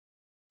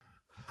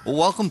Well,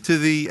 welcome to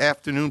the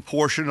afternoon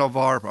portion of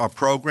our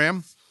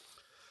program.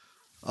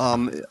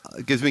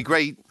 It gives me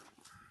great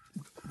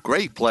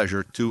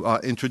pleasure to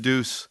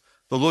introduce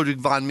the Ludwig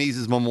von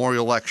Mises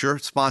Memorial Lecture,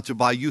 sponsored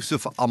by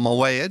Yusuf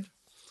Al-Moayed.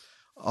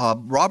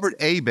 Robert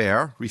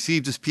Hébert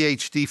received his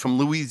PhD from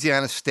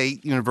Louisiana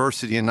State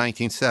University in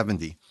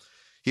 1970.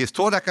 He has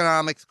taught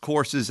economics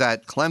courses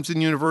at Clemson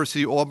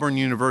University, Auburn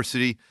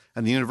University,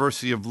 and the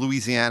University of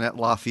Louisiana at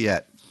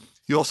Lafayette.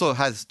 He also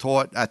has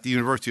taught at the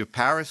University of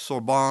Paris,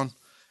 Sorbonne,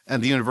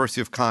 and the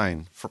University of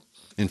Caen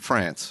in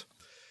France.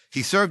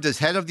 He served as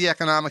head of the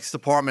economics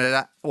department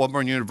at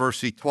Auburn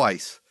University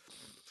twice.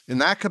 In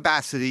that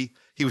capacity,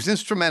 he was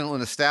instrumental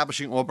in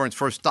establishing Auburn's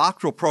first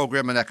doctoral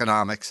program in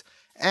economics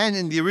and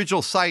in the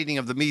original siting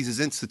of the Mises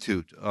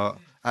Institute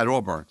at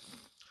Auburn.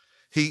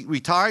 He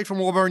retired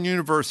from Auburn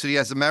University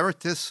as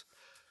Emeritus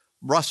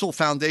Russell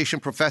Foundation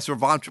Professor of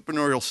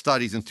Entrepreneurial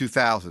Studies in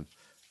 2000,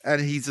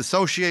 and he's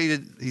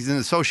an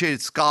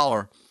associated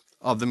scholar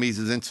of the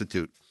Mises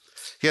Institute.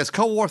 He has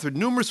co-authored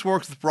numerous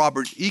works with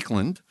Robert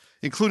Eklund,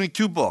 including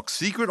two books,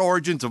 Secret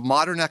Origins of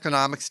Modern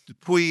Economics,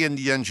 Dupuy and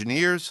the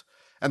Engineers,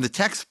 and the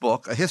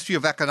textbook, A History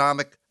of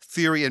Economic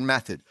Theory and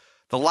Method.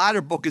 The latter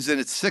book is in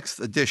its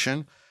sixth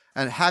edition,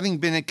 and having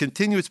been in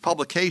continuous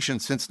publication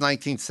since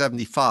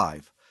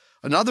 1975.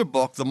 Another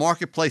book, The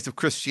Marketplace of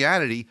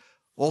Christianity,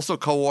 also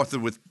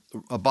co-authored with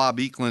Bob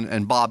Eklund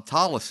and Bob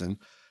Tollison,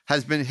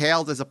 has been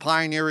hailed as a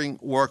pioneering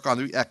work on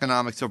the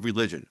economics of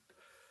religion.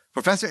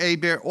 Professor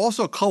Hébert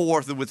also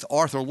co-authored with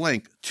Arthur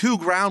Link two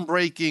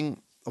groundbreaking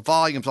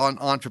volumes on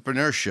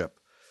entrepreneurship,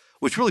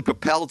 which really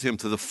propelled him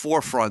to the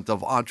forefront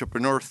of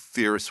entrepreneur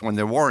theorists when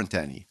there weren't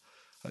any.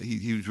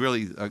 He was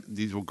really,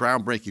 these were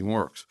groundbreaking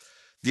works.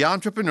 The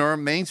Entrepreneur,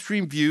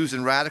 Mainstream Views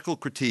and Radical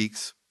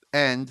Critiques,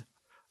 and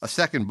a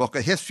second book,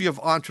 A History of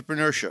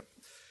Entrepreneurship,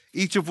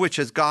 each of which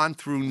has gone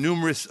through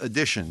numerous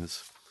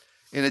editions.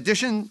 In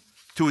addition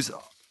to his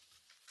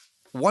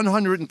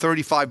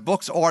 135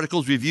 books,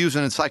 articles, reviews,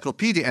 and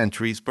encyclopedia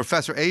entries,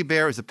 Professor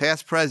Hébert is a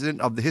past president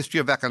of the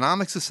History of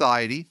Economics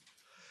Society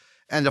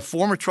and a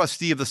former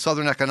trustee of the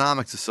Southern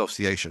Economics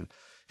Association.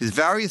 His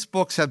various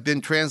books have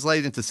been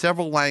translated into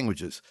several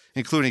languages,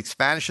 including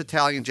Spanish,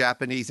 Italian,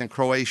 Japanese, and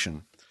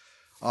Croatian.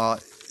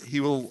 He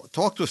will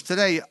talk to us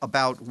today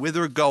about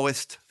Whither,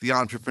 Goest, the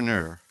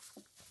Entrepreneur.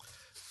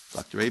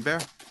 Dr.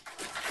 Hébert?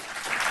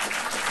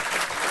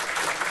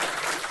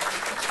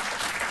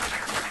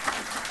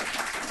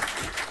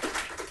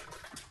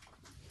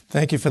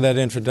 Thank you for that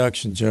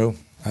introduction, Joe.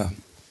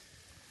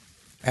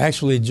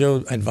 Actually,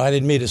 Joe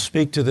invited me to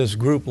speak to this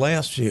group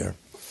last year,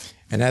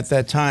 and at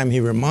that time he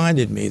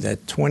reminded me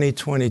that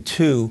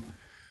 2022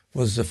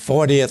 was the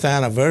 40th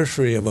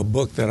anniversary of a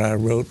book that I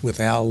wrote with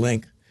Al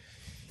Link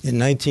in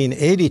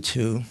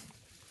 1982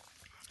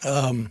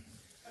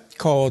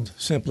 called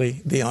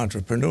simply The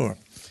Entrepreneur.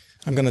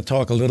 I'm going to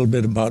talk a little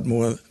bit about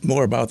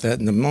more about that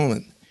in a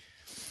moment.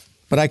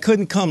 But I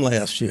couldn't come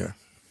last year,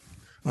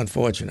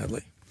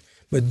 unfortunately.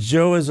 But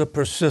Joe is a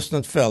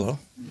persistent fellow,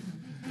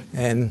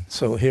 and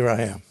so here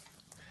I am.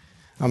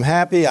 I'm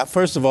happy.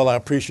 First of all, I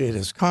appreciate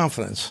his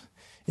confidence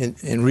in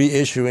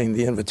reissuing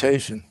the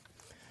invitation.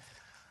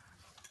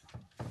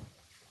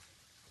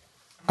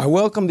 I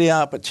welcome the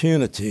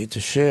opportunity to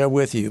share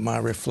with you my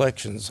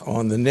reflections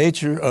on the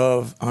nature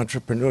of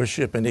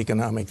entrepreneurship and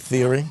economic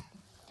theory,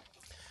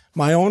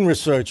 my own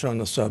research on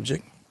the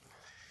subject,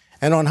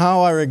 and on how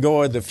I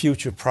regard the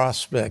future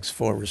prospects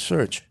for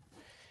research.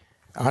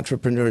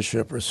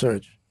 Entrepreneurship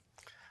research.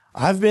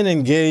 I've been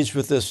engaged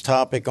with this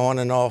topic on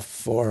and off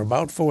for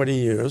about 40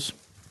 years.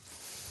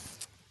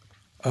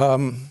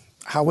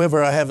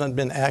 However, I haven't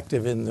been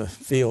active in the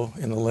field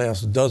in the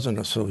last dozen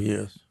or so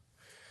years.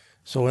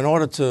 So in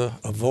order to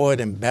avoid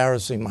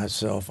embarrassing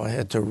myself, I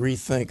had to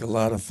rethink a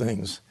lot of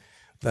things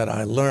that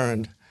I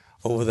learned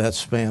over that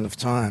span of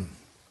time.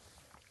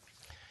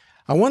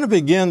 I want to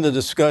begin the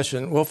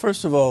discussion, well,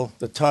 first of all,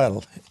 the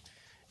title.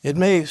 It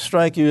may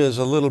strike you as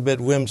a little bit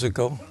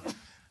whimsical.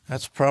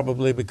 That's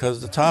probably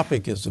because the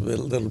topic is a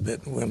little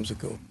bit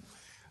whimsical.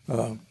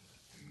 But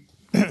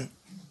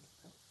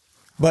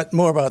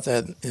more about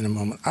that in a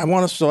moment. I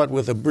want to start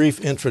with a brief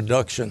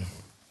introduction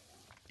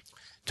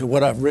to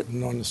what I've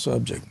written on the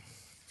subject.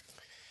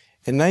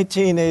 In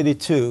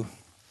 1982,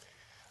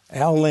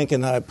 Al Link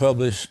and I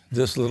published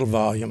this little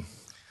volume,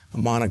 a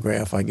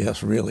monograph, I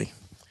guess, really,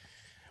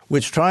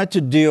 which tried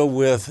to deal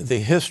with the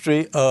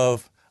history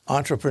of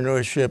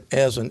entrepreneurship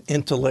as an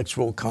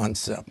intellectual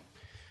concept.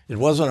 It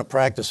wasn't a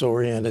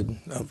practice-oriented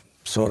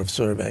sort of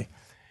survey.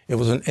 It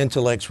was an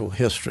intellectual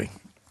history.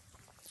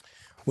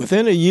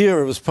 Within a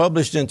year, it was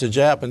published into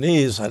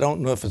Japanese. I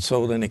don't know if it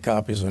sold any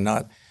copies or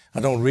not.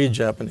 I don't read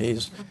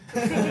Japanese.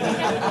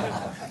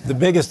 The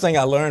biggest thing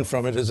I learned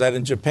from it is that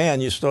in Japan,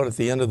 you start at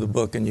the end of the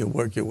book and you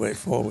work your way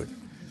forward.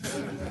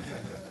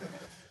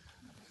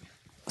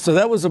 So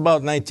that was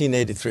about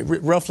 1983,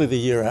 roughly the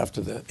year after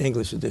the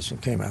English edition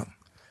came out.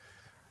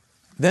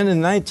 Then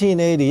in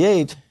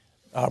 1988,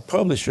 our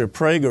publisher,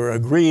 Prager,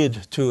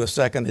 agreed to a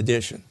second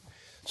edition.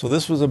 So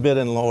this was a bit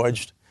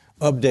enlarged,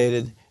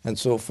 updated, and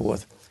so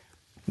forth.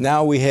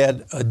 Now we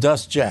had a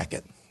dust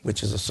jacket,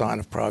 which is a sign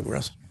of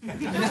progress.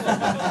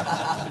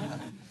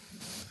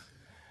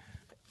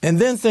 And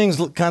then things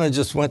kind of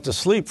just went to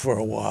sleep for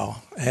a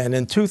while. And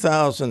in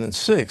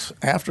 2006,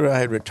 after I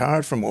had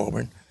retired from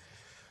Auburn,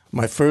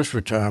 my first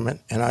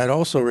retirement, and I had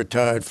also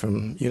retired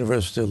from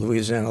University of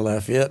Louisiana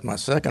Lafayette, my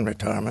second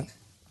retirement,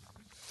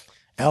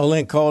 Al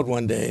Link called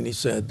one day and he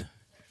said,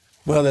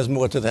 well, there's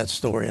more to that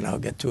story, and I'll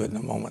get to it in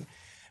a moment.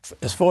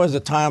 As far as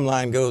the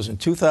timeline goes, in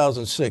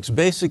 2006,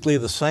 basically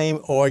the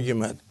same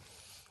argument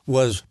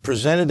was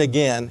presented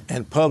again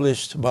and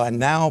published by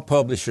Now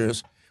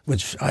Publishers,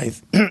 which I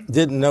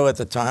didn't know at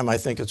the time. I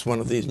think it's one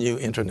of these new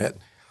internet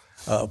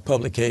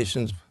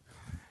publications.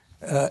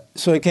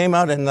 So it came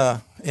out in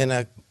a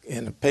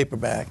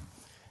paperback.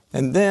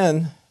 And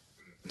then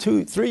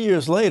 3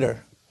 years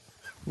later,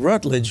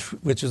 Rutledge,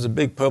 which is a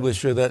big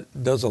publisher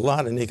that does a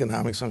lot in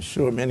economics, I'm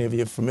sure many of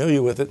you are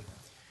familiar with it,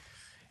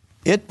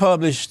 it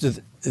published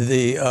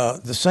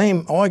the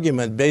same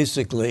argument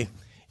basically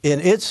in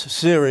its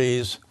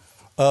series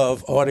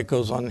of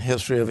articles on the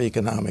history of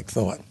economic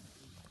thought.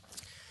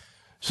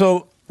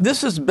 So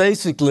this is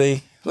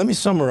basically, let me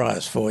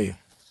summarize for you.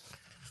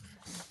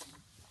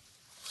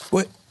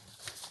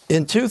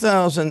 In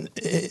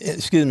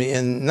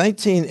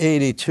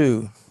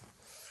 1982,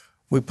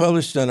 we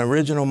published an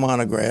original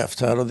monograph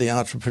titled The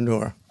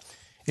Entrepreneur.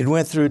 It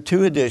went through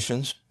 2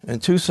 editions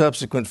and 2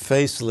 subsequent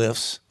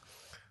facelifts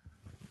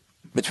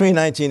between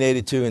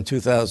 1982 and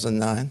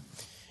 2009.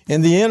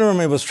 In the interim,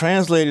 it was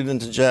translated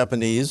into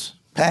Japanese,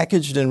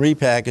 packaged and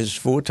repackaged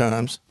 4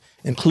 times,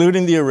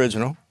 including the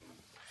original.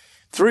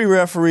 3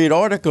 refereed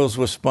articles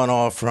were spun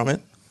off from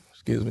it.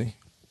 Excuse me.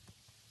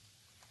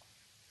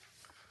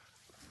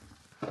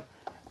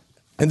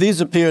 And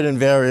these appeared in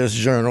various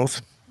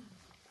journals.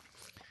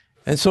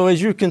 And so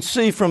as you can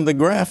see from the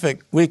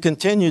graphic, we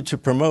continued to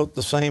promote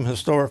the same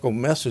historical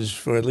message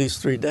for at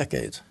least 3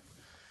 decades.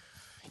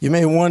 You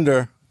may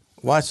wonder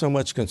why so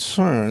much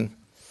concern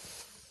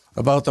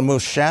about the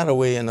most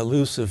shadowy and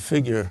elusive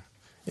figure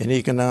in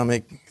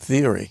economic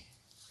theory.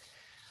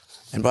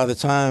 And by the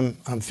time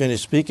I'm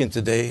finished speaking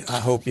today, I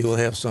hope you will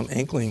have some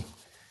inkling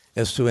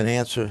as to an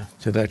answer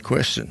to that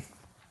question.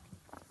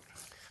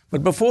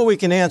 But before we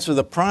can answer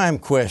the prime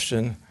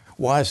question,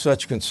 why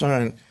such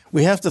concern,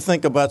 we have to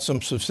think about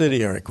some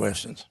subsidiary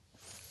questions.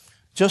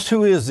 Just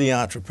who is the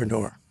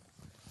entrepreneur?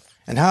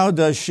 And how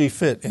does she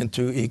fit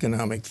into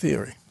economic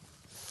theory?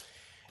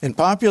 In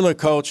popular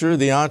culture,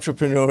 the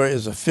entrepreneur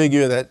is a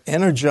figure that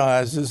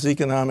energizes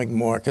economic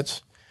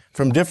markets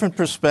from different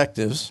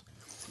perspectives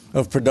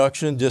of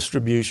production,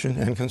 distribution,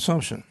 and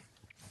consumption.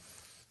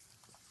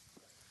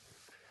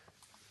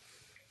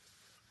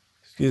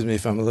 Excuse me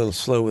if I'm a little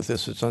slow with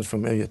this, it's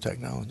unfamiliar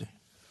technology.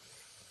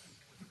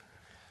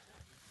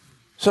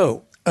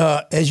 So,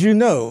 as you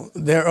know,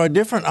 there are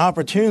different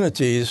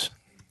opportunities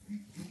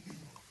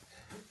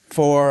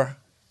for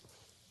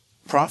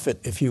profit,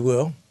 if you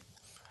will,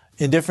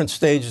 in different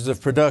stages of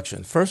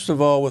production. First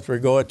of all, with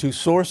regard to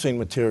sourcing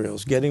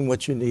materials, getting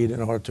what you need in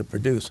order to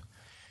produce.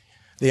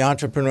 The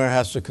entrepreneur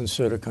has to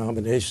consider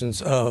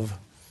combinations of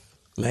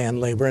land,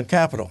 labor, and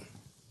capital.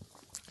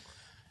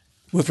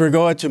 With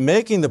regard to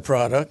making the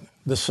product,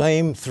 the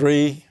same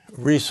 3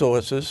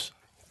 resources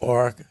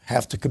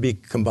have to be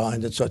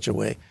combined in such a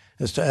way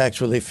as to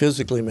actually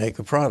physically make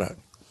a product.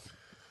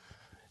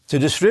 To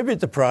distribute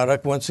the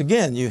product, once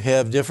again, you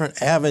have different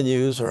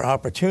avenues or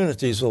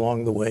opportunities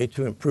along the way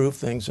to improve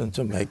things and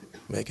to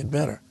make it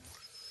better.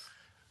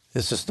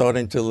 This is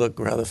starting to look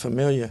rather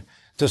familiar.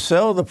 To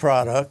sell the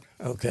product,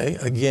 okay,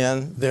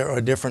 again, there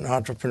are different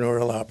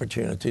entrepreneurial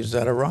opportunities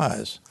that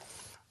arise.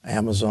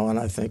 Amazon,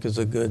 I think, is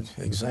a good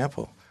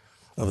example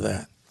of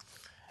that.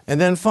 And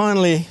then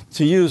finally,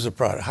 to use the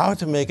product, how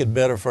to make it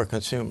better for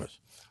consumers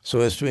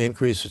so as to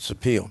increase its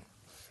appeal.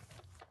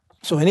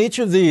 So in each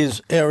of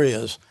these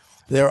areas,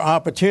 there are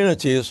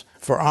opportunities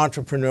for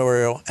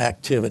entrepreneurial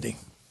activity.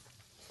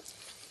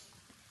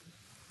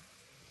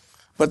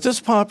 But this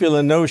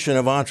popular notion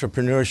of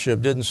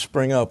entrepreneurship didn't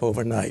spring up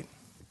overnight.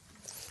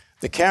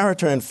 The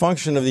character and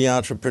function of the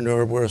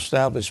entrepreneur were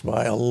established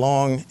by a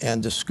long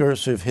and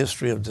discursive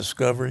history of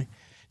discovery,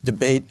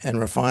 debate, and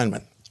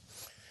refinement.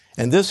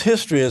 And this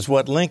history is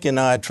what Link and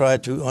I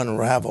tried to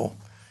unravel,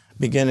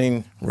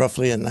 beginning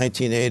roughly in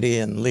 1980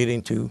 and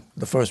leading to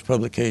the first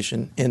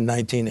publication in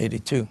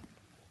 1982.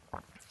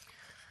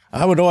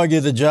 I would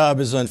argue the job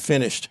is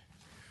unfinished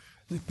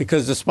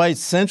because despite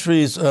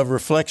centuries of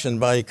reflection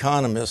by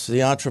economists,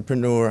 the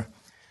entrepreneur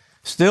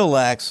still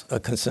lacks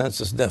a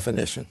consensus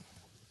definition.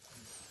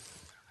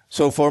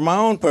 So for my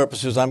own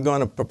purposes, I'm going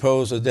to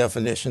propose a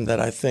definition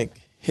that I think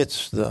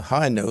hits the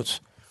high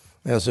notes,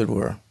 as it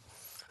were.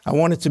 I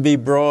want it to be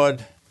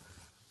broad,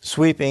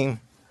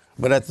 sweeping,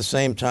 but at the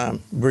same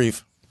time,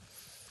 brief.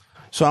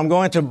 So I'm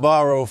going to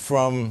borrow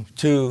from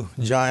 2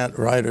 giant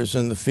writers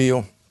in the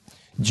field,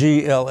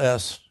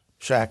 G.L.S.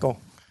 Shackle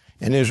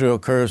and Israel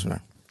Kirzner.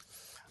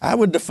 I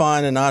would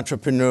define an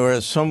entrepreneur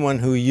as someone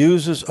who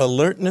uses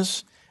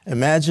alertness,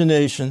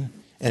 imagination,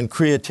 and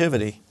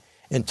creativity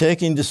in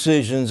taking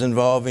decisions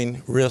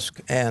involving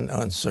risk and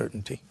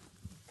uncertainty.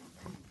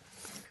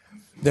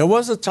 There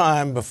was a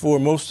time before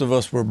most of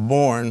us were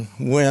born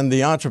when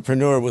the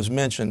entrepreneur was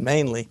mentioned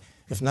mainly,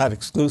 if not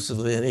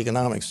exclusively, in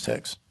economics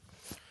texts.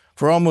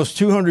 For almost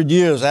 200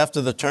 years after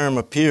the term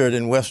appeared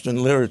in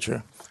Western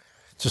literature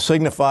to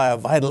signify a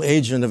vital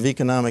agent of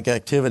economic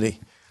activity,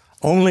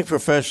 only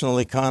professional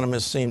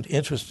economists seemed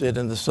interested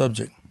in the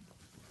subject.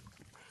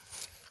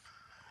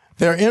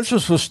 Their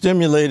interest was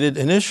stimulated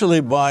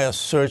initially by a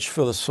search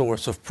for the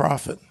source of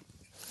profit.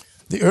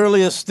 The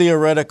earliest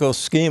theoretical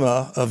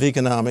schema of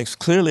economics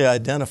clearly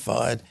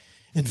identified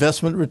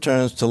investment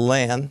returns to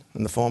land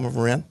in the form of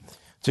rent,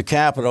 to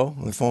capital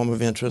in the form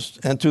of interest,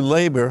 and to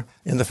labor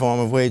in the form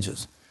of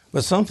wages.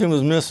 But something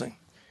was missing.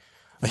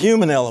 A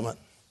human element,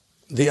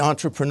 the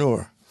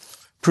entrepreneur,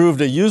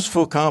 proved a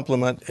useful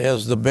complement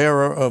as the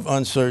bearer of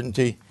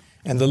uncertainty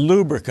and the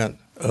lubricant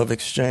of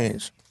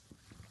exchange.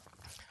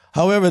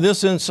 However,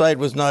 this insight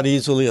was not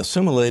easily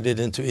assimilated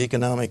into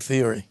economic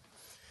theory,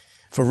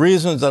 for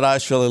reasons that I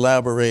shall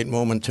elaborate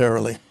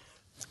momentarily.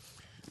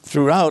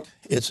 Throughout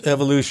its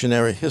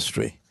evolutionary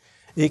history,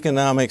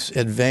 economics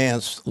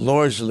advanced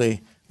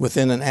largely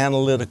within an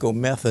analytical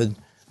method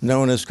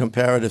known as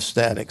comparative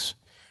statics,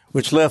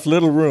 which left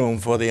little room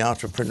for the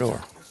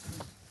entrepreneur.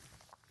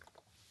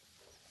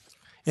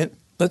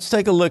 Let's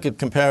take a look at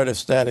comparative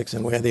statics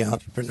and where the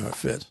entrepreneur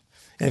fits.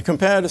 In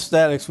comparative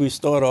statics, we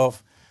start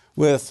off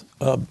with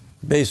a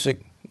basic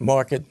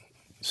market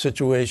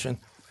situation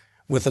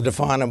with a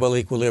definable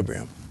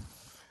equilibrium.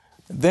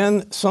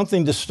 Then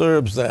something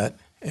disturbs that,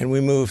 and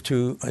we move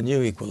to a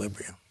new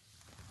equilibrium.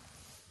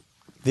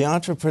 The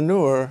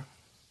entrepreneur,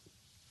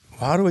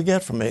 how do we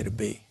get from A to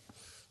B?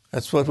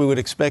 That's what we would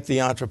expect the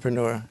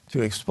entrepreneur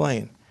to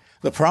explain.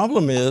 The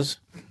problem is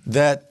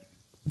that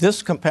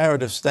this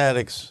comparative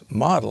statics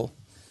model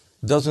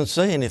doesn't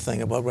say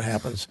anything about what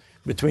happens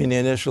between the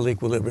initial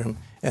equilibrium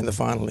and the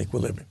final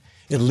equilibrium.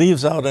 It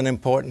leaves out an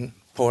important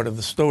part of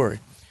the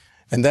story.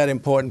 And that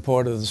important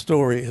part of the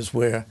story is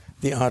where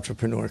the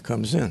entrepreneur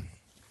comes in.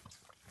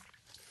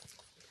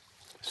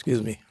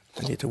 Excuse me,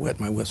 I need to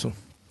wet my whistle.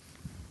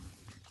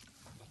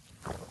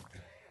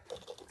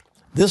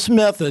 This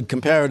method,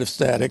 comparative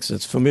statics,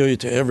 it's familiar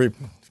to every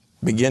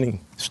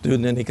beginning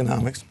student in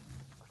economics,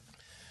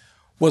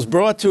 was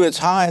brought to its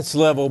highest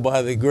level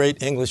by the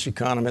great English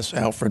economist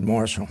Alfred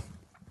Marshall.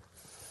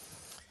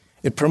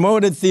 It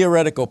promoted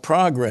theoretical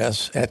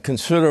progress at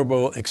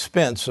considerable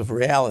expense of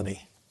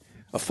reality,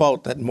 a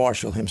fault that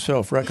Marshall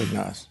himself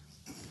recognized.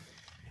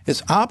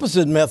 Its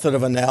opposite method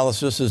of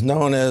analysis is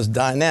known as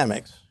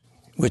dynamics,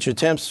 which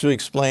attempts to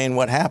explain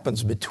what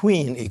happens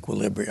between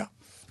equilibria,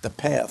 the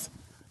path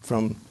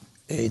from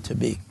A to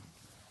B.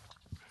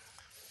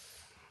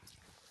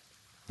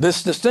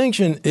 This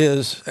distinction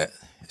is,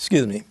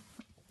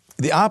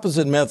 the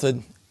opposite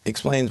method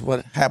explains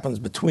what happens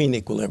between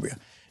equilibria.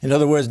 In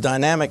other words,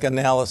 dynamic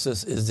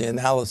analysis is the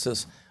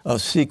analysis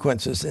of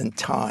sequences in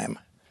time.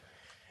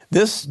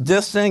 This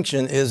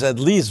distinction is at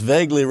least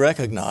vaguely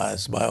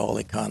recognized by all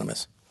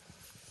economists.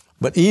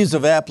 But ease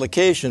of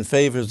application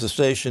favors the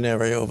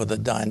stationary over the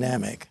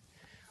dynamic.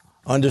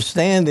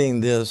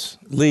 Understanding this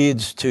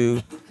leads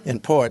to, in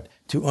part,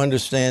 to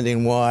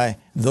understanding why,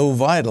 though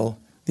vital,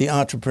 the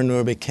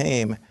entrepreneur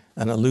became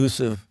an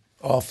elusive,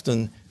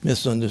 often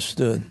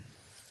misunderstood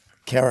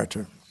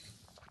character.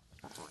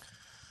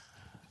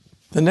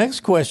 The next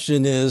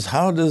question is,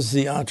 how does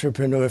the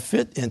entrepreneur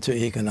fit into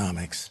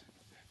economics?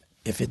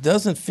 If it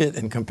doesn't fit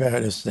in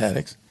comparative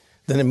statics,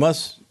 then it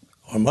must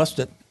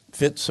it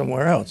fit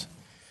somewhere else?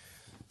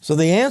 So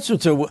the answer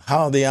to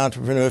how the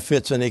entrepreneur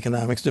fits in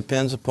economics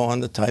depends upon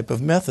the type of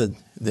method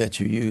that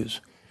you use.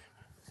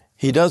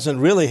 He doesn't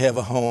really have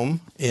a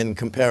home in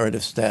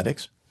comparative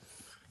statics.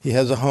 He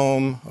has a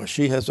home, or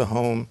she has a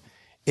home,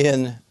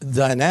 in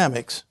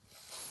dynamics,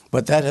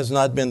 but that has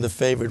not been the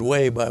favored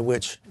way by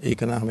which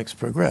economics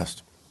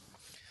progressed.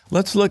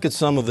 Let's look at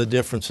some of the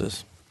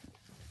differences.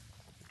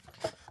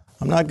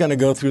 I'm not going to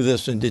go through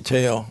this in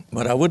detail,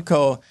 but I would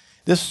call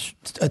this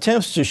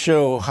attempts to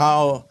show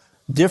how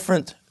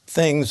different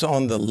things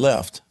on the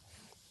left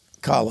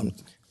column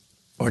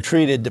are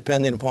treated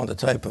depending upon the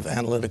type of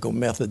analytical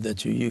method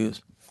that you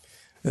use.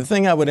 The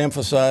thing I would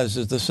emphasize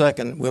is the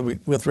second,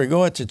 with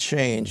regard to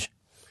change.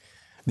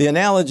 The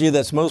analogy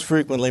that's most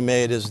frequently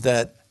made is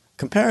that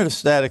comparative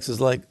statics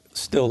is like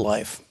still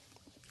life.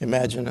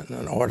 Imagine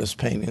an artist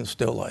painting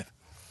still life.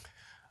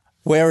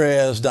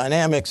 Whereas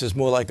dynamics is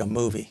more like a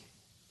movie.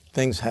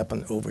 Things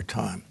happen over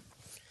time.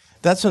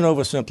 That's an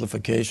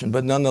oversimplification,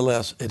 but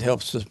nonetheless, it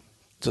helps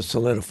to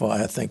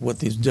solidify, I think, what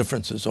these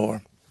differences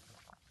are.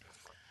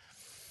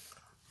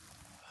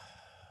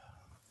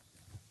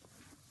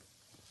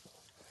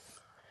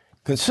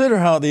 Consider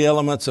how the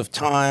elements of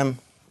time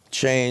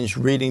change,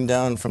 reading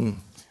down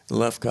from the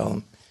left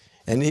column,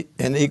 and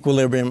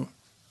equilibrium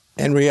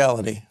and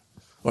reality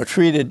are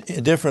treated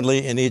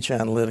differently in each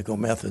analytical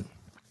method.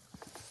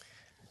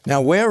 Now,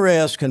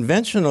 whereas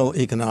conventional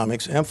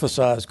economics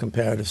emphasize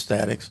comparative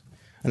statics,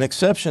 an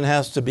exception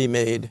has to be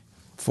made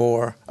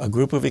for a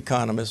group of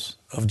economists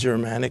of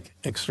Germanic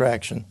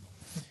extraction,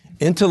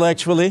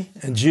 intellectually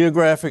and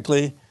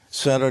geographically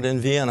centered in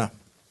Vienna.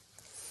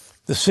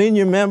 The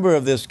senior member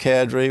of this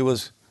cadre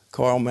was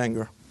Karl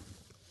Menger.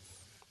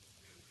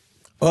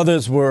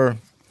 Others were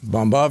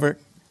Baumgartner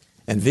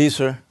and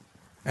Wieser,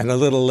 and a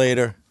little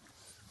later,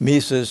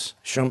 Mises,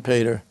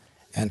 Schumpeter,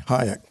 and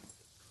Hayek.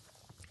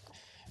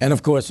 And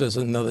of course, there's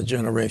another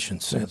generation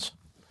since.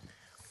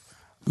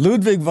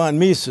 Ludwig von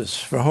Mises,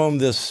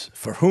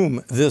 for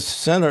whom this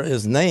center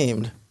is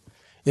named,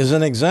 is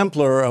an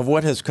exemplar of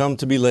what has come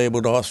to be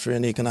labeled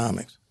Austrian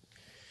economics.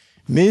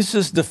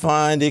 Mises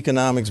defined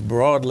economics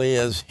broadly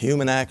as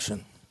human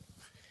action,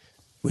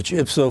 which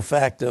ipso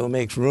facto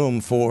makes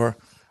room for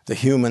the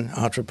human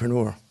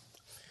entrepreneur.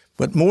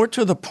 But more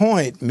to the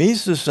point,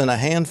 Mises and a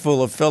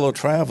handful of fellow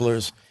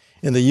travelers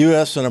in the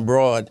US and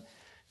abroad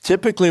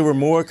typically were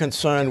more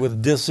concerned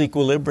with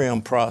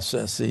disequilibrium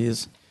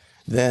processes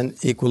than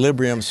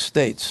equilibrium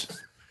states.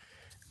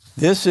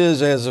 This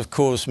is, as of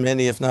course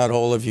many, if not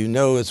all of you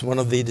know, is one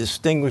of the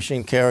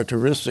distinguishing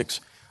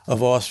characteristics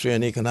of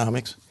Austrian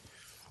economics,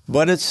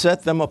 but it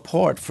set them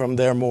apart from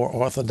their more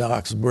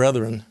orthodox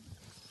brethren.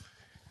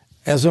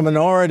 As a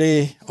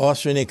minority,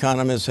 Austrian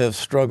economists have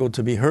struggled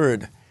to be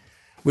heard,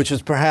 which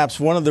is perhaps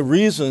one of the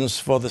reasons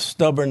for the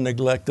stubborn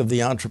neglect of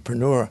the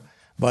entrepreneur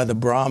by the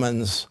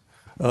Brahmins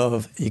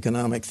of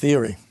economic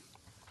theory.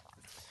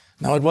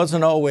 Now, it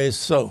wasn't always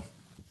so.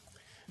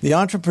 The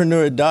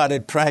entrepreneur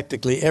dotted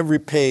practically every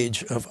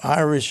page of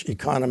Irish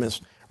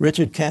economist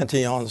Richard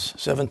Cantillon's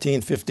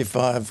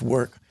 1755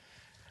 work,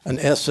 An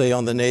Essay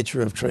on the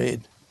Nature of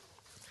Trade.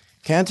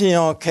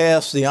 Cantillon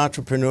cast the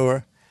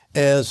entrepreneur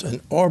as an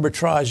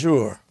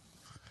arbitrageur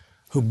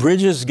who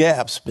bridges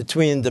gaps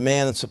between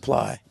demand and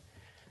supply,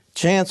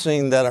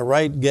 chancing that a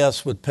right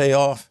guess would pay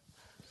off,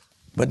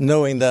 but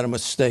knowing that a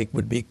mistake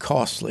would be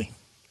costly.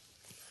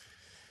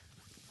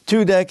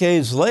 2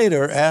 decades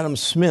later, Adam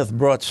Smith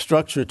brought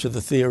structure to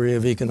the theory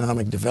of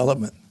economic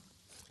development.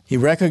 He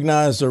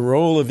recognized the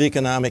role of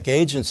economic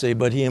agency,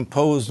 but he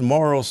imposed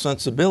moral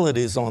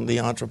sensibilities on the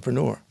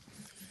entrepreneur.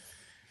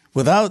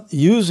 Without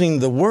using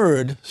the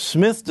word,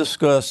 Smith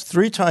discussed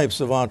 3 types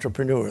of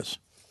entrepreneurs.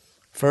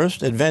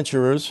 First,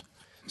 adventurers.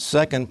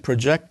 Second,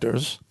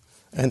 projectors.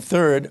 And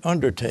third,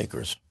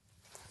 undertakers.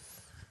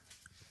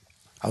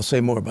 I'll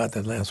say more about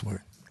that last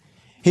word.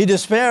 He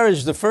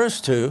disparaged the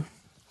first 2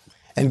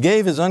 and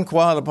gave his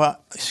unqualified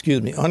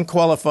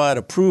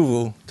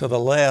approval to the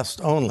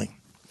last only,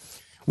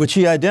 which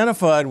he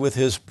identified with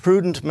his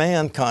prudent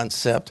man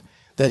concept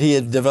that he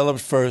had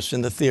developed first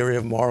in the theory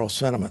of moral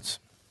sentiments.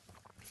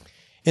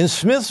 In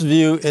Smith's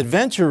view,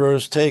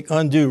 adventurers take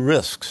undue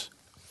risks.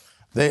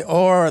 They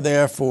are,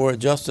 therefore,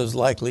 just as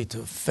likely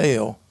to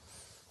fail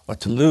or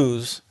to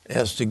lose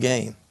as to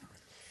gain.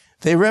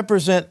 They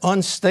represent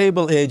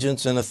unstable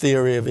agents in a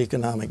theory of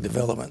economic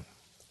development.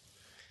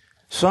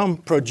 Some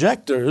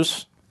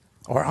projectors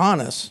are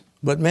honest,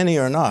 but many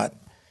are not,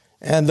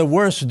 and the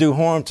worst do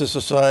harm to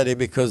society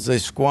because they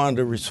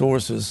squander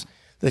resources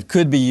that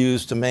could be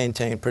used to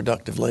maintain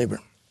productive labor.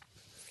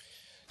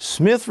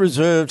 Smith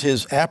reserved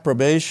his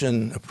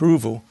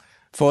approval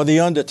for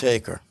the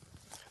undertaker,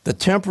 the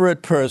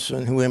temperate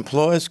person who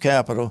employs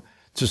capital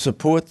to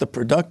support the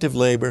productive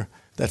labor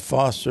that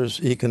fosters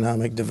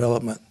economic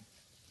development.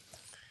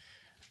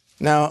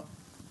 Now,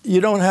 you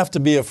don't have to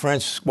be a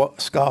French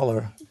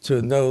scholar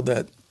to know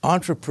that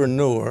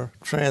entrepreneur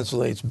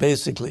translates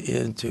basically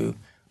into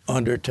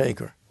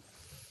undertaker.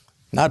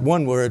 Not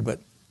one word, but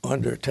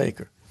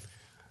undertaker.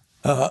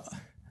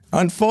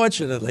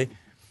 Unfortunately,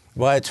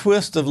 by a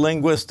twist of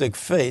linguistic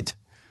fate,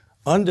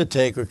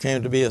 undertaker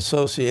came to be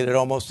associated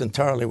almost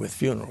entirely with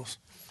funerals.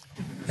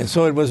 And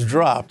so it was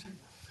dropped,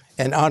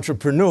 and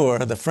entrepreneur,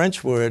 the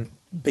French word,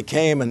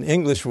 became an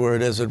English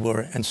word, as it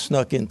were, and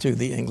snuck into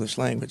the English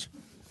language.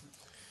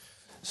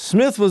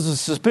 Smith was a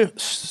superb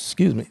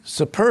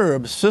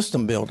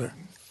system builder,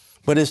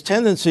 but his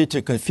tendency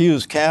to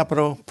confuse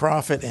capital,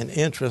 profit, and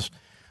interest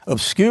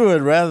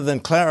obscured rather than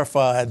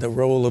clarified the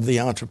role of the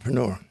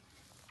entrepreneur.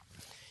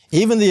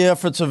 Even the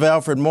efforts of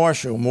Alfred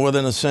Marshall, more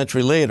than a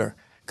century later,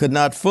 could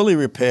not fully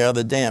repair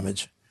the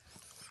damage.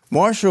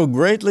 Marshall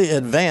greatly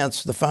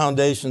advanced the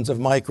foundations of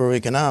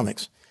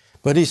microeconomics,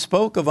 but he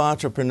spoke of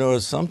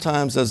entrepreneurs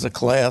sometimes as a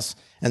class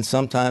and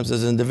sometimes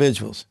as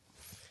individuals.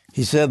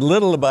 He said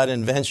little about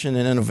invention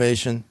and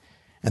innovation,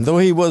 and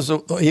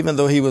even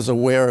though he was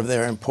aware of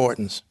their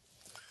importance.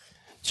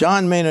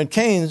 John Maynard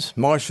Keynes,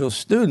 Marshall's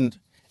student,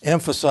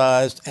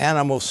 emphasized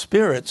animal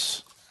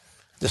spirits,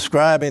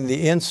 describing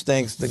the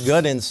instincts, the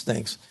gut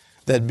instincts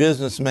that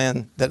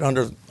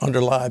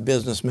underlie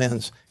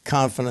businessmen's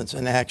confidence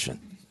and action.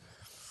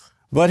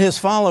 But his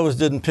followers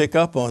didn't pick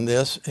up on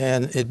this,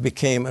 and it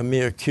became a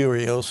mere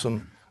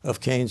curiosum of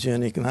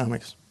Keynesian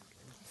economics.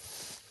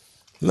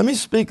 Let me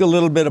speak a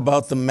little bit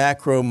about the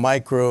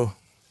macro-macro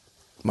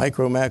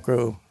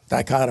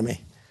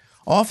dichotomy.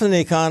 Often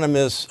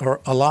economists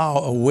allow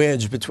a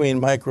wedge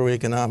between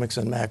microeconomics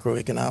and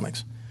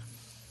macroeconomics.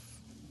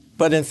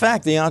 But in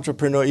fact, the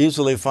entrepreneur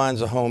easily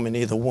finds a home in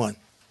either one.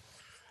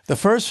 The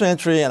first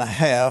century and a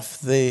half,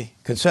 the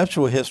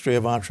conceptual history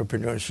of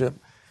entrepreneurship,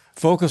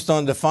 focused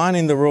on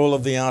defining the role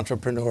of the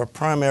entrepreneur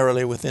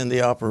primarily within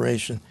the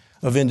operation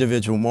of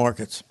individual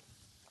markets.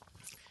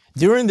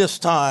 During this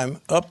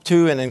time, up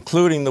to and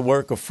including the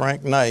work of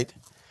Frank Knight,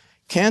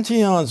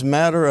 Cantillon's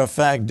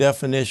matter-of-fact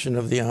definition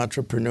of the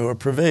entrepreneur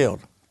prevailed.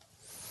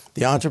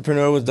 The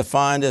entrepreneur was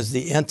defined as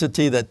the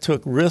entity that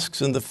took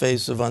risks in the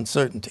face of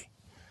uncertainty.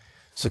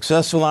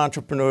 Successful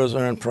entrepreneurs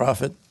earned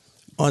profit,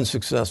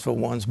 unsuccessful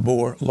ones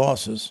bore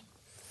losses.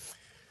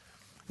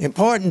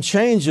 Important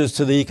changes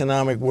to the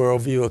economic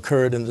worldview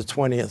occurred in the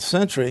 20th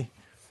century,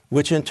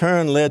 which in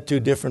turn led to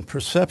different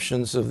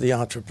perceptions of the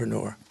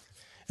entrepreneur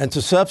and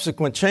to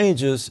subsequent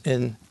changes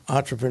in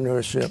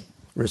entrepreneurship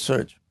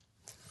research.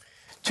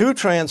 Two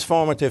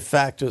transformative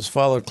factors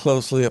followed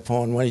closely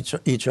upon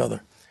each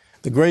other.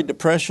 The Great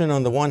Depression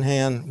on the one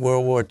hand,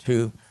 World War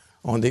II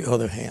on the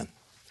other hand.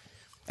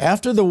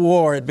 After the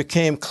war, it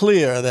became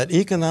clear that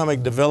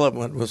economic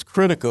development was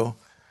critical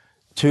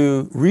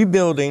to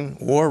rebuilding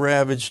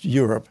war-ravaged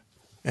Europe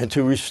and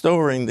to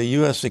restoring the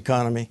U.S.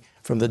 economy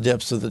from the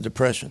depths of the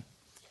Depression.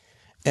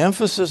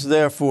 Emphasis,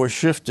 therefore,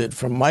 shifted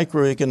from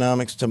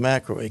microeconomics to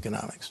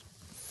macroeconomics.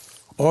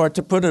 Or,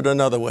 to put it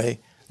another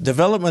way,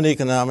 development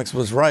economics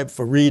was ripe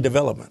for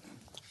redevelopment.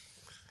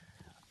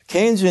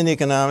 Keynesian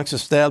economics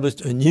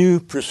established a new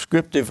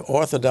prescriptive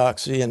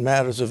orthodoxy in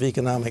matters of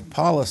economic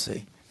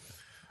policy,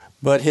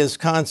 but his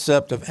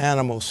concept of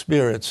animal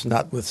spirits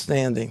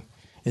notwithstanding,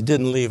 it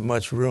didn't leave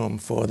much room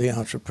for the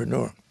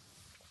entrepreneur.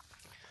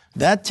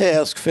 That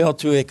task fell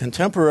to a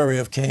contemporary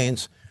of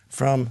Keynes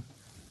from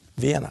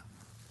Vienna.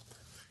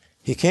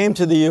 He came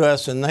to the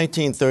U.S. in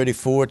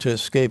 1934 to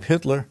escape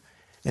Hitler,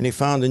 and he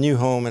found a new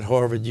home at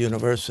Harvard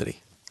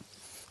University.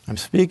 I'm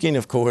speaking,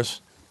 of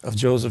course, of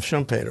Joseph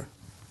Schumpeter.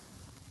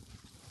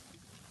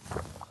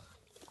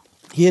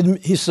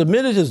 He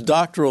submitted his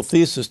doctoral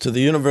thesis to the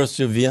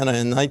University of Vienna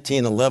in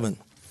 1911.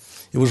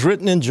 It was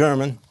written in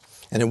German,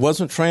 and it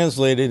wasn't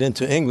translated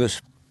into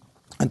English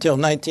until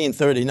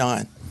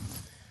 1939,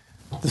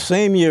 the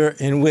same year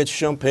in which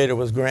Schumpeter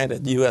was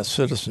granted U.S.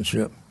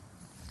 citizenship.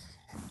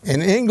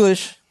 In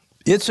English,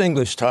 its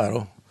English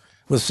title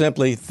was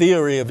simply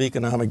Theory of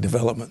Economic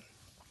Development.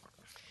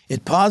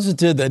 It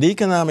posited that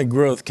economic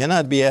growth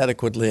cannot be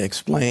adequately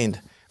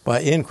explained by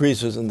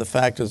increases in the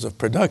factors of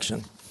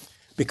production,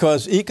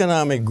 because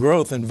economic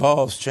growth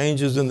involves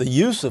changes in the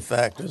use of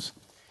factors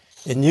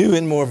in new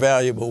and more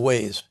valuable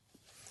ways,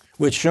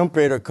 which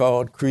Schumpeter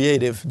called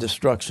creative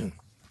destruction.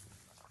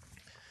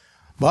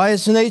 By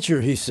its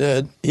nature, he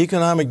said,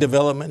 economic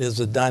development is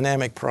a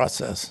dynamic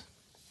process.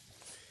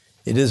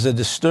 It is a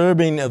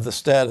disturbing of the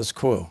status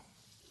quo.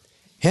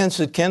 Hence,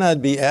 it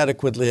cannot be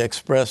adequately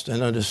expressed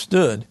and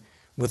understood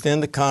within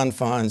the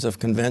confines of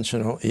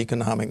conventional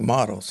economic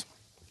models.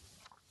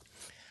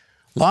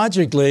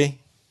 Logically,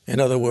 in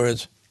other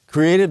words,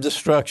 creative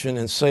destruction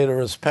and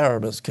ceteris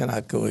paribus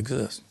cannot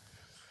coexist.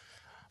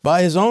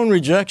 By his own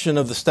rejection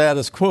of the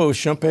status quo,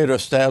 Schumpeter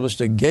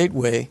established a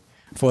gateway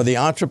for the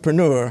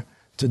entrepreneur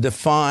to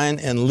define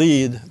and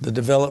lead the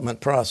development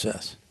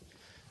process.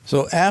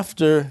 So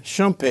after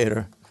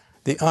Schumpeter,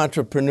 the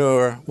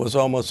entrepreneur was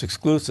almost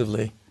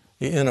exclusively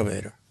the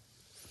innovator.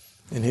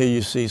 And here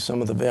you see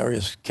some of the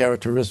various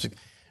characteristics.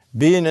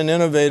 Being an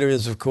innovator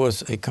is, of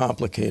course, a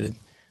complicated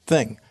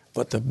thing.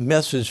 But the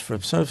message from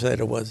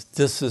Schumpeter was,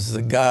 this is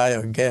the guy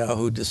or gal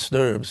who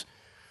disturbs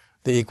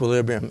the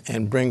equilibrium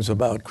and brings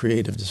about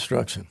creative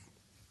destruction.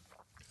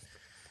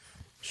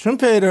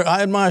 Schumpeter,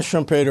 I admire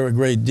Schumpeter a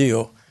great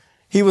deal.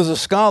 He was a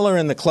scholar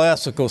in the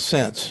classical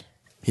sense.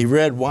 He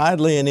read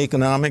widely in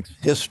economics,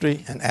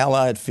 history, and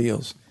allied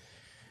fields.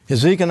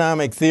 His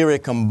economic theory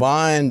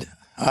combined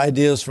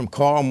ideas from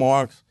Karl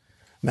Marx,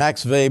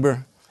 Max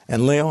Weber,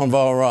 and Leon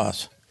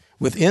Walras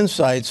with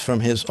insights from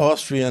his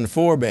Austrian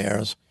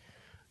forebears,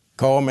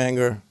 Karl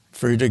Menger,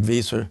 Friedrich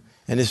Wieser,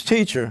 and his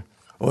teacher,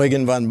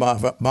 Eugen von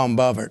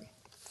Bavard.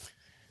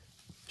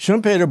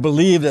 Schumpeter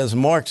believed, as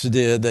Marx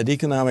did, that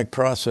economic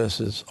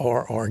processes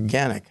are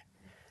organic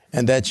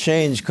and that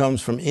change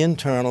comes from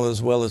internal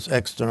as well as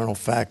external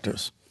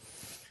factors.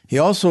 He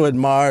also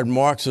admired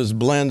Marx's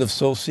blend of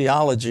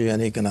sociology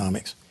and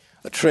economics,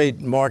 a trait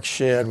Marx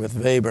shared with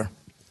Weber.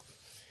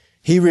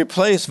 He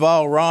replaced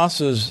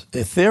Walras's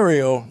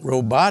ethereal,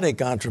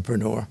 robotic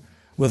entrepreneur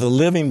with a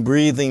living,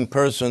 breathing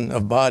person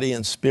of body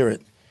and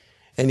spirit,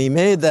 and he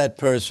made that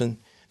person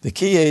the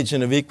key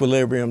agent of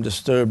equilibrium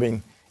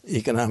disturbing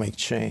economic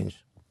change.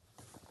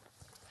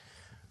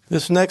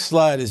 This next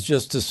slide is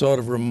just to sort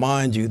of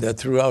remind you that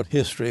throughout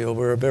history,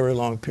 over a very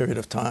long period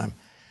of time,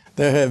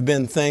 there have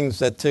been things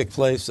that take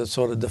place that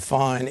sort of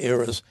define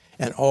eras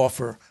and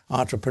offer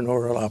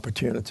entrepreneurial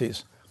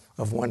opportunities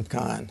of one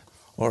kind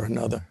or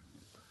another.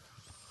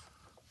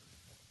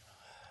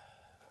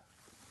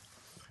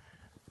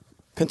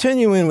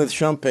 Continuing with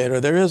Schumpeter,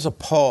 there is a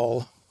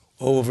pall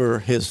over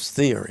his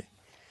theory.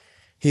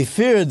 He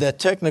feared that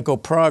technical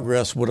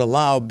progress would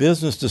allow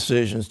business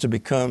decisions to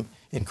become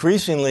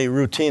increasingly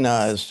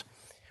routinized,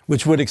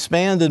 which would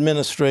expand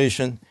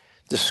administration,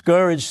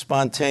 discourage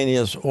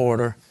spontaneous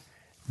order,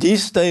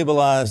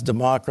 destabilize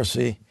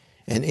democracy,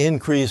 and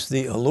increase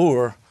the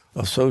allure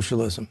of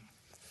socialism.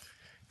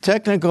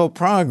 Technical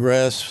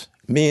progress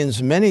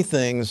means many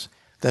things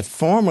that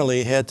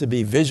formerly had to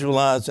be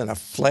visualized in a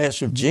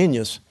flash of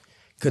genius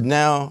could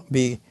now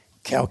be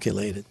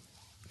calculated.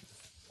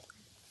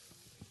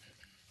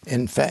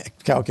 In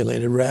fact,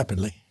 calculated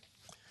rapidly.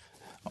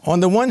 On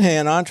the one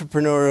hand,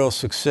 entrepreneurial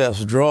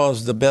success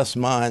draws the best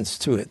minds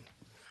to it,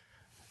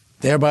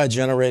 thereby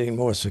generating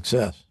more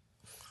success.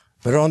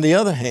 But on the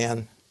other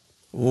hand,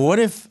 what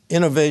if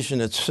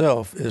innovation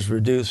itself is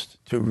reduced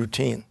to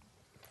routine?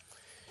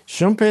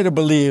 Schumpeter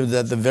believed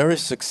that the very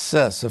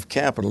success of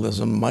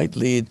capitalism might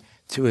lead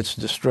to its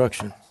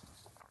destruction.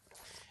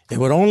 It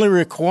would only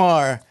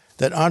require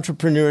that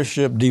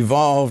entrepreneurship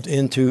devolved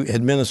into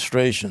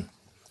administration.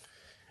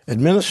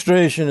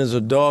 Administration is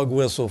a dog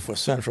whistle for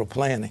central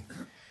planning,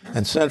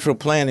 and central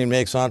planning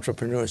makes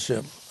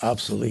entrepreneurship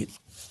obsolete.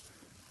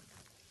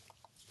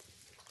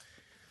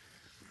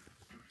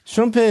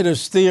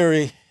 Schumpeter's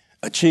theory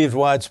achieved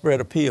widespread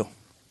appeal.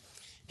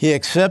 He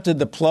accepted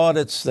the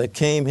plaudits that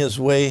came his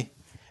way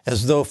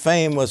as though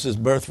fame was his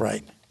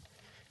birthright.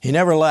 He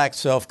never lacked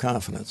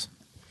self-confidence.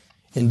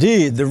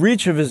 Indeed, the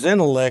reach of his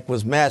intellect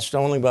was matched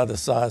only by the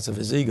size of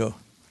his ego.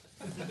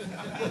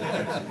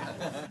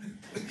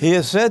 He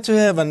is said to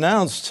have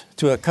announced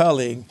to a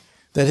colleague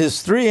that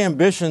his three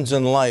ambitions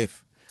in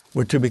life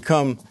were to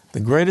become the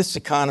greatest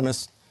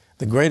economist,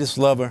 the greatest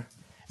lover,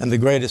 and the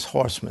greatest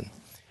horseman,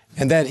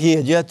 and that he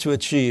had yet to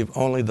achieve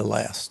only the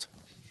last.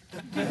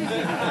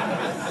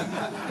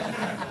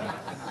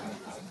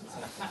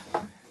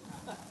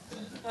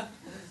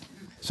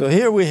 So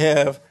here we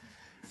have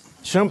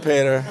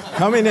Schumpeter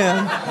coming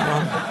in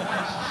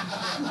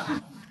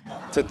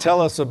to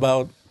tell us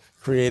about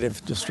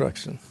creative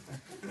destruction.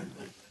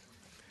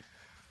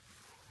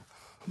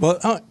 Well,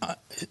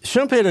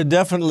 Schumpeter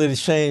definitely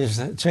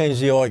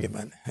changed the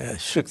argument,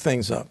 shook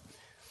things up.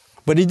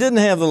 But he didn't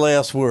have the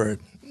last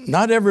word.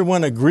 Not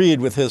everyone agreed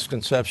with his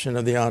conception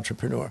of the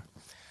entrepreneur.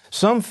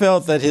 Some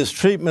felt that his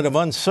treatment of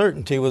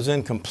uncertainty was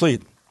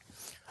incomplete.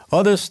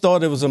 Others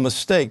thought it was a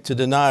mistake to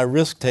deny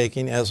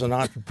risk-taking as an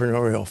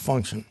entrepreneurial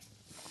function,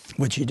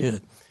 which he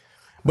did.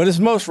 But his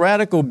most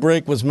radical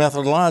break was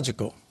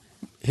methodological.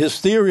 His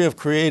theory of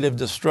creative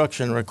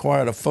destruction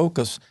required a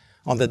focus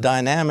on the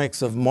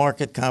dynamics of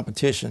market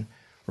competition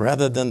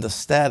rather than the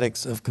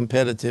statics of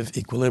competitive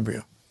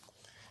equilibrium.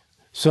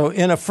 So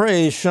in a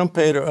phrase,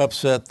 Schumpeter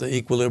upset the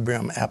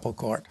equilibrium apple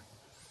cart.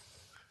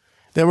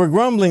 There were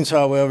grumblings,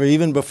 however,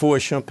 even before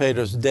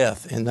Schumpeter's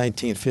death in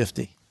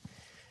 1950.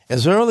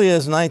 As early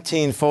as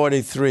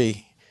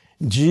 1943,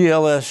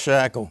 G.L.S.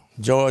 Shackle,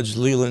 George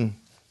Leland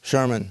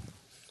Sherman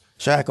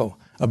Shackle,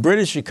 a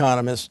British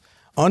economist,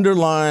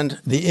 underlined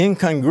the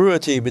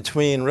incongruity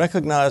between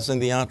recognizing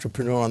the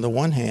entrepreneur on the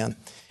one hand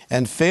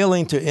and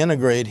failing to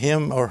integrate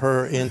him or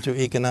her into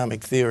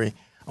economic theory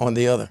on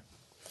the other.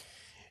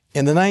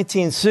 In the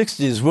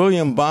 1960s,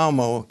 William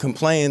Baumol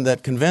complained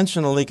that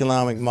conventional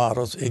economic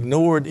models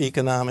ignored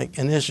economic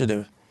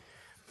initiative,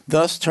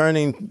 thus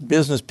turning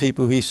business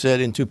people, he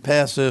said, into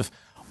passive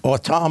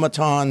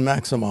automaton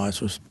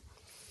maximizers.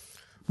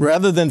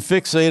 Rather than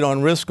fixate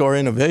on risk or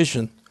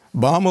innovation,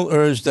 Baumol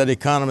urged that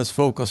economists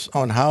focus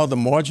on how the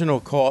marginal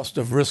cost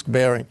of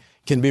risk-bearing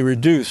can be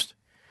reduced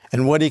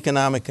and what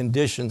economic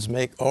conditions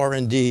make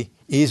R&D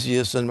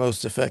easiest and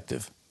most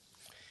effective.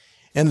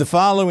 In the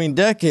following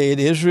decade,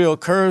 Israel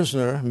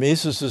Kirzner,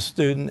 Mises'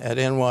 student at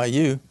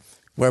NYU,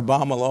 where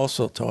Baumol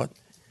also taught,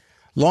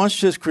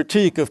 launched his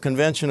critique of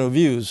conventional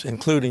views,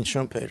 including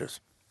Schumpeter's.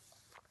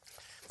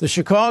 The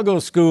Chicago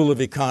School of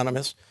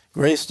Economists,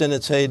 graced in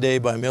its heyday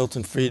by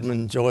Milton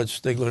Friedman,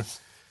 George Stigler,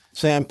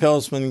 Sam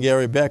Peltzman,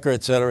 Gary Becker,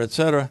 et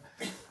cetera,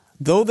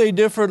 though they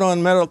differed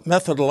on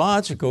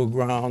methodological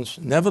grounds,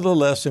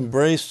 nevertheless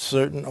embraced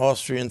certain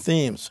Austrian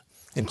themes,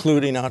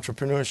 including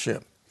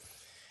entrepreneurship.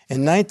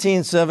 In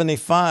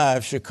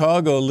 1975,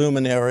 Chicago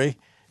luminary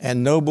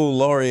and Nobel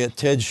laureate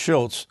Ted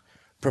Schultz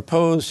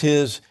proposed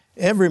his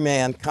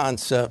everyman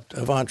concept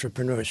of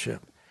entrepreneurship,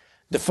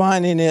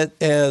 defining it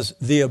as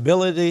the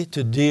ability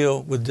to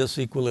deal with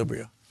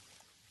disequilibria,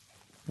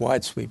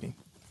 wide sweeping.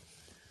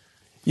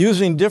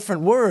 Using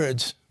different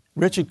words,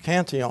 Richard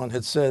Cantillon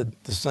had said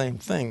the same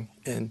thing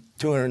in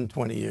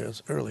 220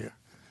 years earlier.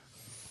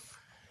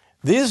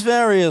 These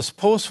various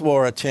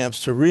post-war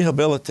attempts to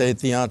rehabilitate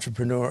the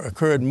entrepreneur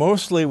occurred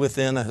mostly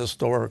within a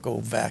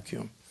historical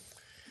vacuum.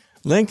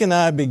 Link and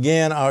I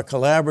began our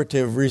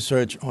collaborative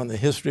research on the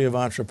history of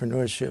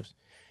entrepreneurship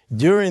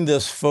during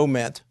this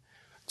foment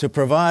to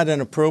provide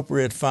an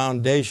appropriate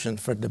foundation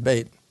for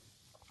debate.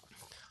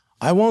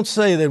 I won't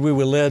say that we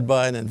were led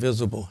by an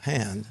invisible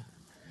hand,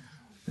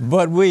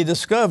 but we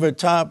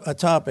discovered a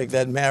topic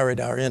that married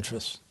our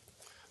interests,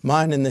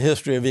 mine in the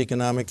history of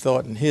economic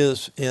thought and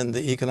his in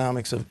the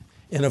economics of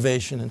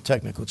innovation and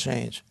technical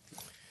change.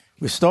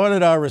 We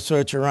started our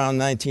research around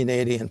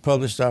 1980 and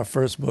published our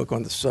first book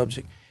on the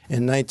subject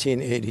in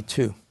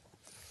 1982.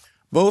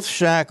 Both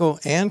Shackle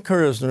and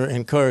Kirzner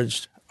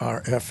encouraged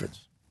our efforts.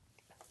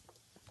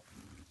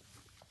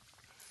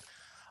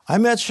 I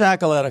met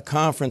Shackle at a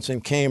conference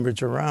in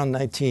Cambridge around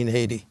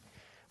 1980,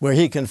 where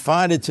he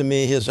confided to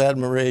me his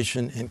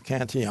admiration in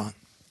Cantillon.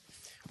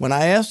 When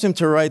I asked him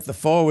to write the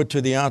foreword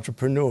to The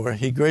Entrepreneur,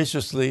 he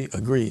graciously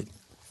agreed,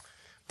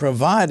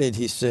 provided,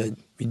 he said,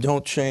 we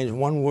don't change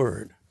one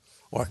word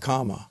or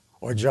comma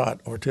or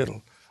jot or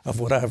tittle of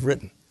what I've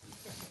written,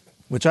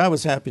 which I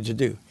was happy to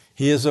do.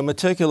 He is a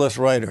meticulous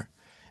writer,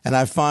 and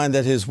I find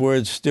that his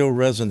words still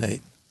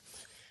resonate.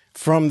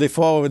 From the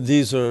foreword,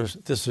 this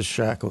is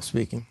Shackle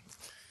speaking.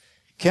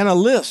 Can a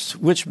list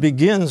which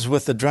begins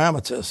with the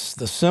dramatist,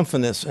 the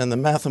symphonist, and the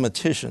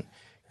mathematician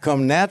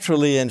come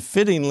naturally and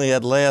fittingly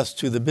at last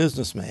to the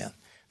businessman,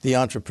 the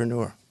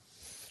entrepreneur?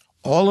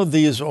 All of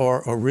these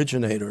are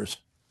originators.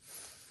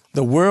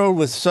 The world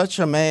with such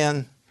a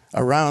man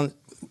around,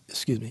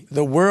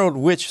 the world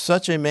which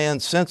such a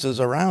man senses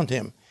around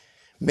him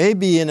may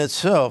be in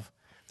itself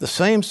the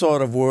same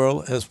sort of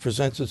world as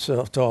presents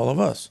itself to all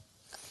of us.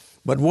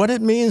 But what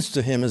it means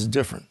to him is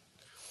different.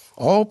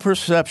 All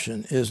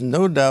perception is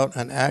no doubt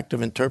an act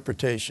of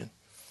interpretation,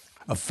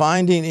 of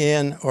finding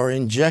in or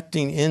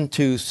injecting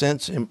into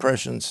sense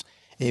impressions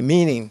a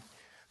meaning,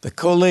 the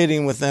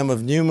collating with them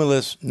of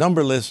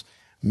numberless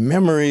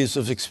memories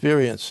of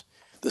experience,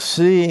 the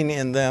seeing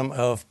in them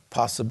of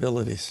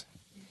possibilities.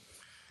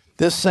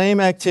 This same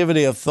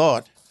activity of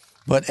thought,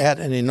 but at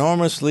an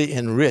enormously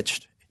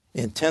enriched,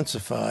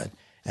 intensified,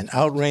 and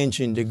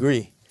outranging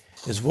degree,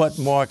 is what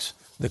marks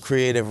the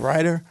creative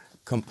writer,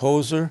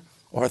 composer,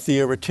 or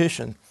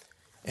theoretician,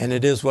 and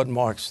it is what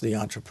marks the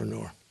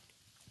entrepreneur.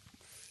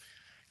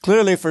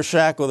 Clearly, for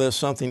Shackle, there's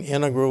something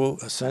integral,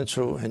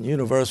 essential, and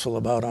universal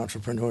about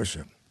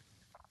entrepreneurship,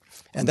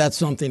 and that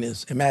something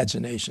is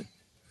imagination.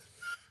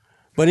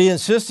 But he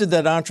insisted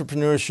that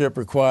entrepreneurship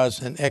requires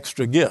an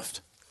extra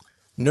gift,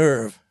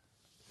 nerve.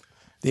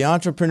 The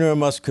entrepreneur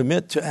must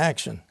commit to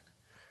action.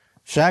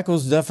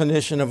 Shackle's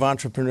definition of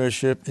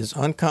entrepreneurship is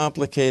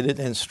uncomplicated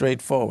and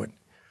straightforward.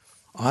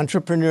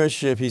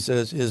 Entrepreneurship, he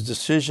says, is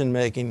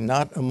decision-making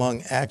not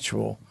among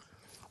actual,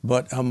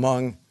 but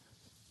among,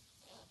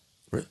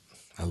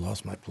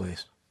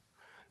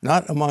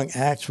 not among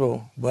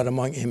actual, but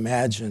among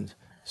imagined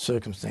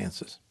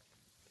circumstances.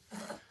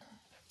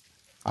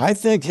 I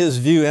think his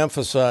view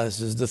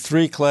emphasizes the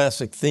three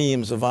classic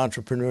themes of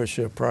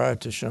entrepreneurship prior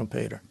to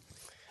Schumpeter,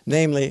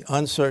 namely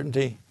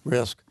uncertainty,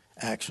 risk,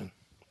 action.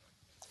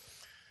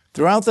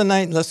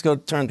 Let's go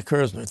turn to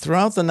Kerzner.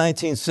 Throughout the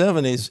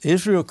 1970s,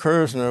 Israel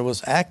Kerzner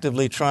was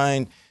actively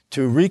trying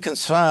to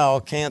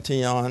reconcile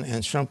Cantillon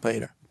and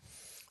Schumpeter,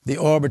 the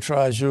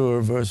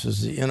arbitrageur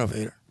versus the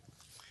innovator.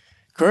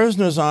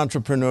 Kerzner's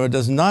entrepreneur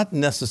does not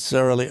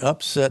necessarily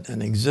upset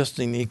an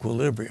existing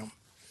equilibrium,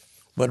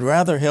 but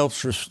rather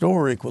helps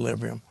restore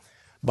equilibrium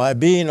by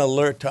being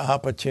alert to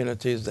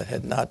opportunities that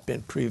had not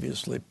been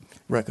previously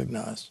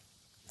recognized.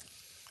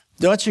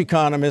 Dutch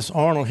economist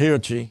Arnold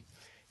Hirschi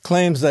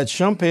claims that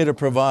Schumpeter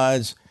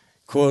provides,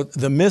 quote,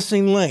 the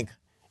missing link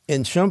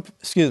in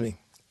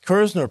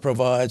Kerzner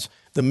provides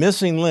the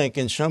missing link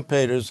in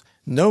Schumpeter's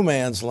no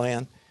man's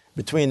land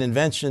between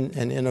invention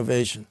and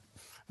innovation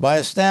by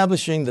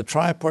establishing the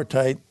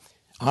tripartite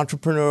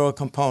entrepreneurial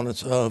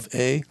components of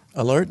A,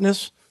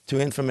 alertness to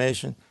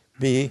information,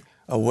 B,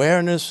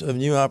 awareness of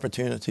new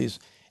opportunities,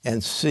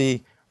 and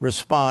C,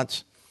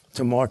 response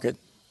to market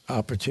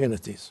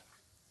opportunities.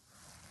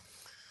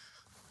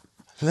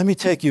 Let me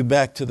take you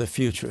back to the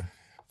future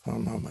for a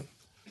moment.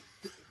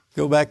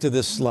 Go back to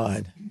this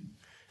slide.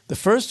 The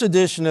first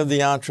edition of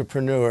The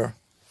Entrepreneur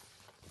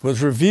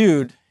was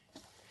reviewed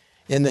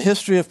in the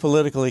History of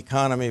Political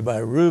Economy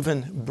by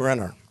Reuven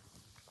Brenner.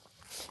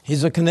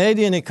 He's a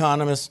Canadian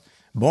economist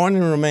born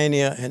in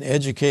Romania and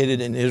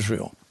educated in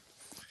Israel.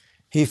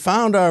 He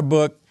found our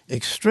book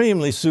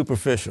extremely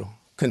superficial,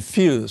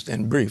 confused,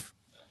 and brief.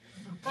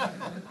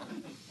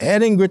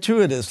 Adding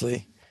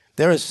gratuitously,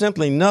 there is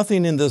simply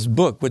nothing in this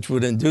book which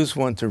would induce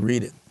one to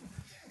read it.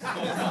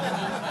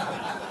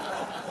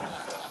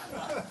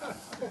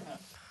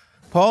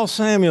 Paul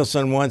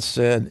Samuelson once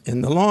said,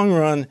 in the long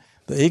run,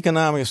 the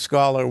economic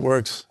scholar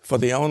works for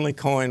the only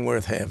coin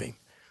worth having,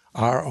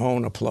 our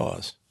own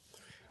applause.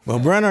 Well,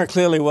 Brenner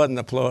clearly wasn't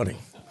applauding.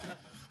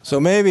 So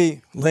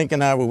maybe Link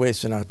and I were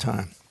wasting our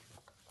time.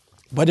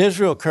 But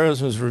Israel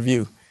Kerzner's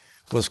review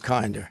was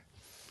kinder.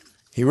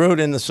 He wrote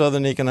in the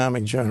Southern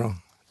Economic Journal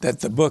that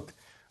the book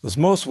was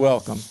most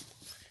welcome,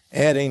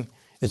 adding,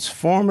 its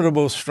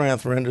formidable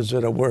strength renders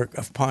it a work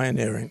of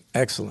pioneering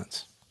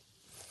excellence.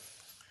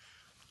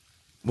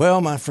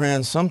 Well, my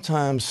friends,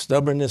 sometimes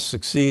stubbornness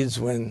succeeds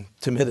when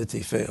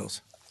timidity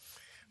fails.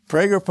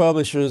 Prager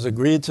Publishers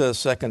agreed to a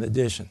second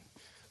edition,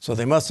 so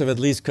they must have at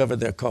least covered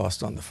their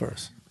cost on the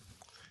first.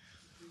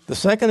 The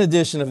second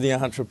edition of The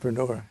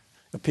Entrepreneur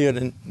appeared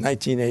in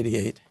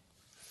 1988.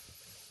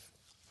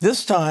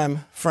 This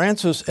time,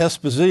 Francis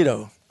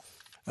Esposito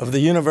of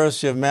the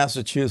University of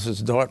Massachusetts,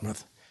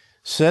 Dartmouth,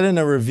 said in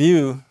the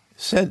review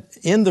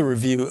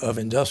of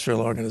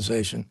Industrial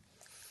Organization,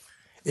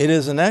 it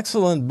is an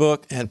excellent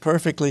book and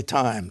perfectly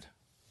timed.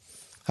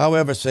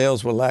 However,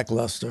 sales were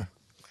lackluster.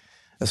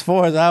 As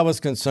far as I was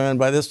concerned,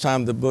 by this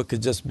time the book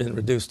had just been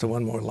reduced to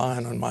one more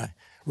line on my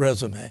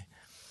resume.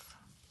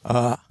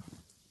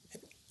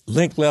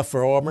 Link left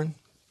for Auburn,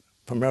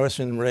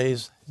 promotion and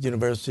raised,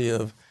 University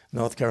of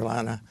North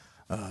Carolina,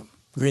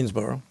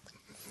 Greensboro,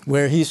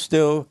 where he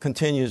still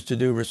continues to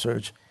do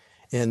research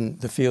in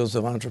the fields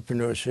of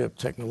entrepreneurship,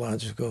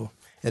 technological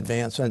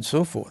advance, and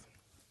so forth.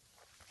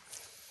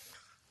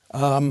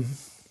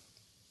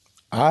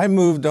 I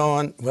moved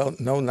on, well,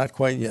 no, not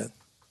quite yet.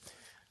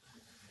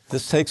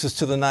 This takes us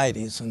to the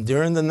 90s, and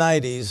during the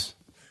 90s,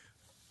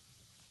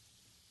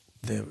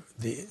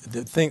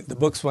 the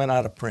books went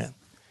out of print,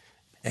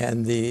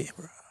 and the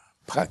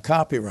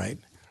copyright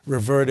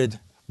reverted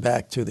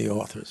back to the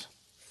authors.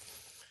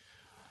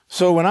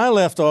 So when I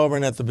left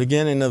Auburn at the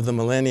beginning of the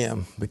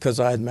millennium, because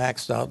I had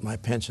maxed out my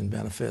pension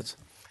benefits,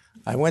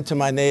 I went to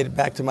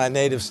back to my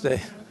native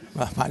state.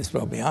 Well, I might as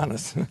well be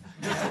honest.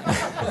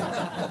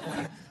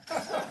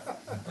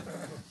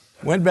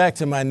 Went back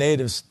to my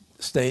native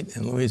state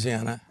in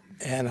Louisiana,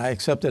 and I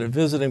accepted a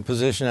visiting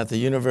position at the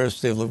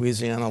University of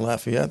Louisiana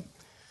Lafayette.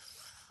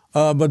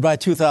 But by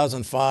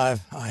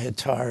 2005, I had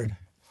tired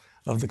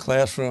of the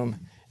classroom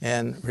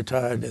and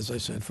retired, as I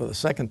said, for the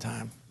second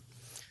time.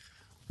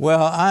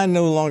 Well, I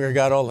no longer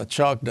got all the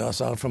chalk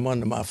dust out from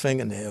under my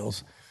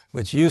fingernails,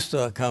 which used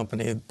to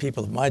accompany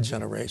people of my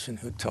generation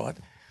who taught.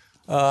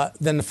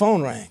 Then the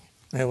phone rang.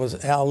 It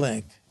was Al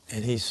Link,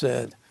 and he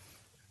said,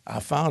 I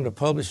found a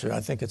publisher. I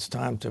think it's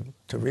time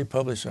to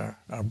republish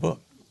our book.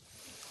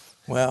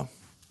 Well,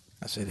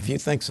 I said, if you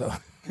think so.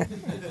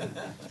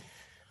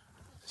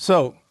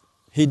 So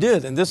he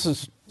did, and this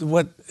is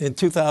what, in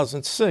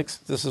 2006,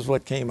 this is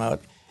what came out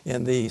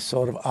in the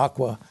sort of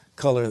aqua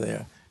color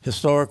there,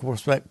 Historical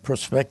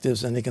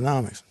Perspectives in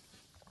Economics.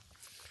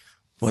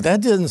 Well,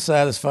 that didn't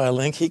satisfy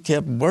Link. He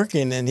kept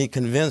working, and he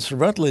convinced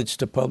Rutledge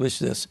to publish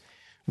this,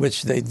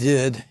 which they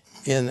did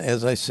in,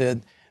 as I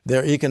said,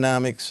 their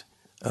economics,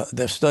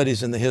 their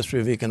studies in the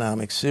history of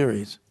economics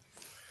series.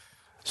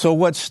 So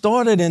what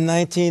started in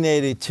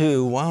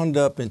 1982 wound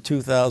up in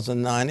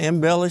 2009,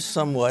 embellished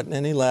somewhat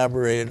and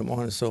elaborated on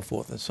and so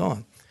forth and so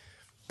on.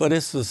 But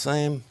it's the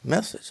same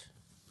message.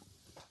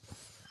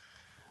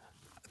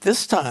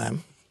 This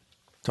time,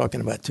 talking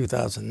about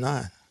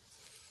 2009,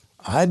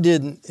 I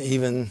didn't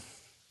even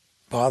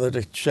bother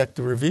to check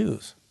the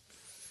reviews.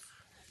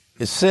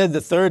 It's said the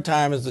third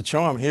time is the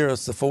charm. Here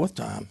it's the fourth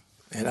time,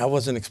 and I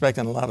wasn't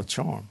expecting a lot of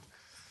charm.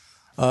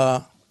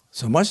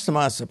 So much to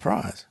my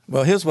surprise,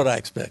 well, here's what I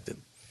expected.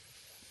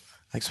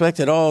 I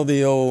expected all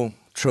the old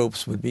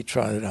tropes would be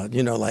trotted out,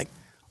 like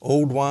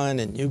old wine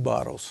in new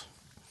bottles,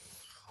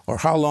 or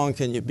how long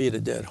can you beat a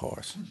dead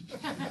horse?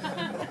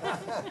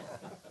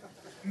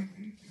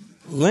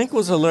 Link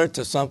was alert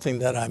to something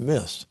that I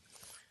missed,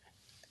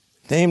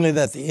 namely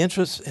that the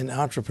interest in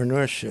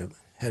entrepreneurship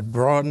had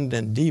broadened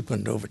and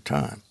deepened over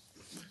time.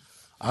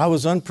 I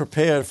was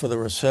unprepared for the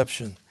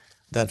reception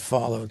that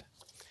followed.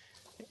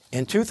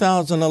 In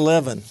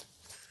 2011,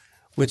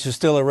 which is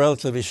still a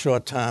relatively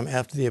short time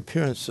after the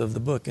appearance of the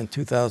book in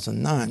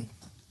 2009,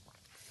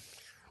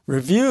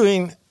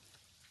 reviewing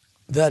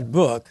that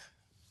book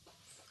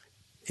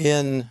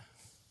in,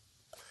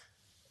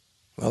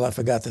 well, I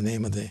forgot the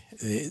name of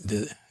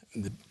the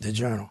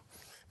journal,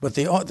 but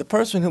the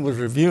person who was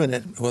reviewing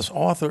it was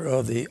author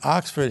of the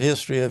Oxford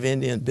History of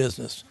Indian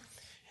Business.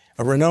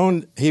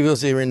 He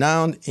was a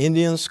renowned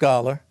Indian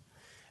scholar,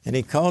 and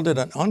he called it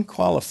an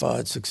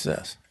unqualified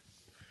success.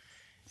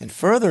 And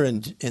further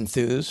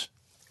enthused,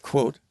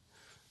 quote,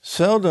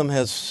 seldom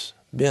has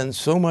been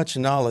so much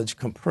knowledge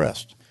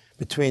compressed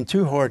between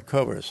two hard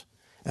covers,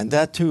 and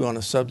that too on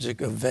a subject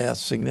of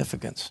vast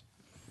significance.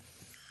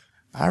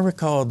 I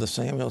recalled the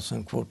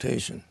Samuelson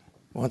quotation.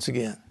 Once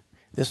again,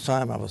 this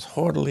time I was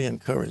heartily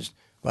encouraged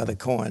by the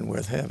coin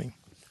worth having.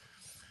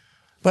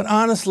 But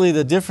honestly,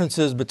 the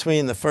differences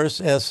between the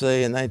first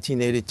essay in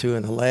 1982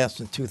 and the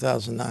last in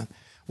 2009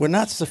 were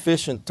not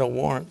sufficient to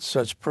warrant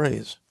such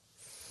praise.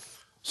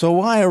 So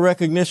why a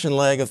recognition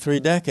lag of 3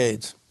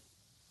 decades?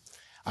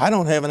 I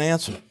don't have an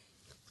answer.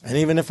 And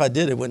even if I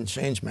did, it wouldn't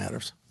change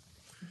matters.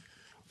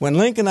 When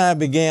Link and I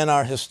began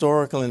our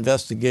historical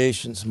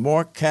investigations,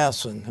 Mark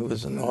Casson, who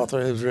is an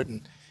author who's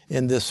written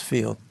in this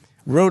field,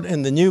 wrote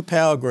in the New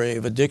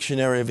Palgrave, a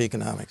dictionary of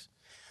economics,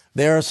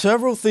 there are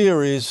several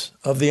theories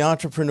of the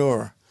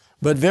entrepreneur,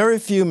 but very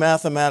few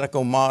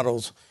mathematical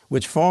models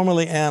which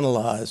formally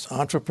analyze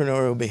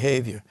entrepreneurial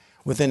behavior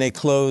within a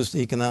closed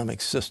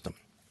economic system.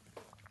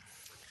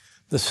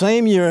 The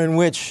same year in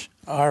which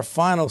our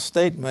final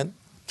statement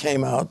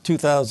came out,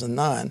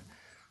 2009,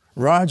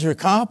 Roger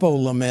Capo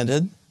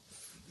lamented,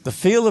 the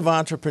field of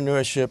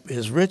entrepreneurship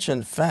is rich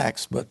in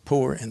facts but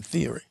poor in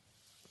theory.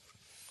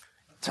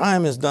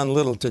 Time has done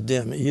little to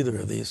dim either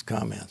of these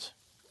comments.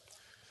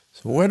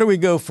 So where do we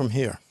go from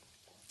here?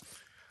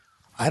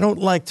 I don't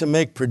like to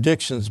make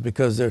predictions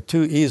because they're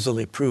too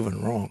easily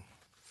proven wrong.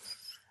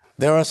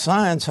 There are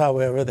signs,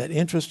 however, that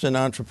interest in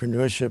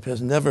entrepreneurship has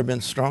never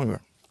been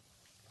stronger.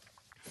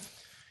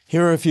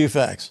 Here are a few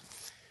facts.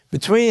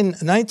 Between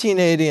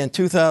 1980 and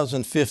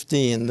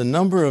 2015, the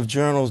number of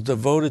journals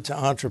devoted to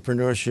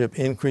entrepreneurship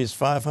increased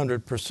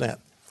 500%,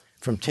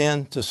 from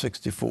 10 to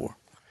 64.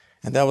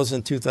 And that was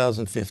in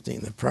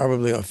 2015. There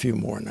probably are a few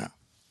more now.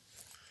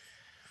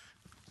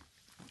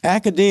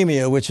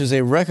 Academia, which is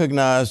a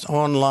recognized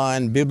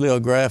online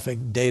bibliographic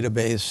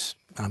database,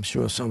 I'm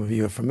sure some of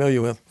you are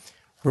familiar with,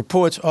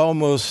 reports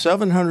almost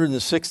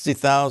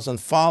 760,000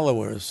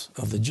 followers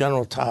of the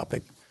general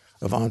topic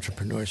of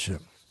entrepreneurship.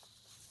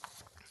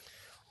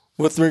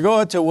 With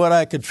regard to what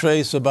I could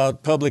trace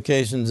about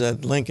publications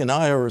that Link and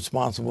I are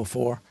responsible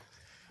for,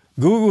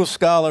 Google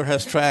Scholar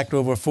has tracked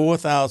over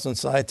 4,000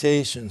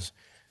 citations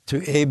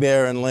to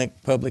Hébert and Link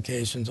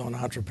publications on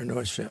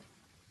entrepreneurship.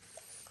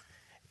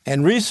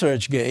 And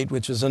ResearchGate,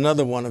 which is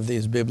another one of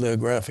these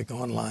bibliographic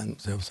online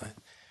websites,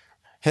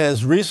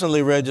 has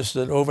recently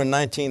registered over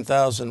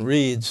 19,000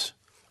 reads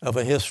of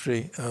a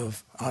history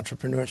of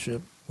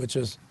entrepreneurship, which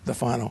is the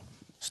final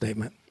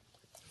statement.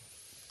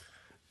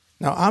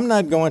 Now, I'm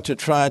not going to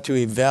try to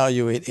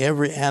evaluate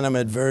every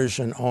animate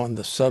version on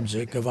the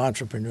subject of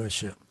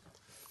entrepreneurship,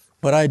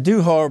 but I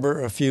do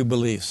harbor a few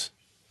beliefs.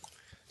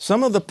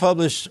 Some of the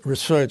published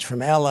research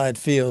from allied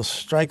fields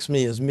strikes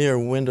me as mere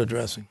window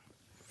dressing.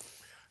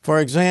 For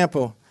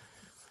example,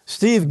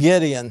 Steve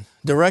Gideon,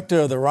 director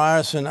of the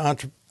Ryerson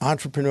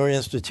Entrepreneur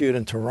Institute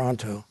in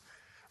Toronto,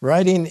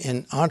 writing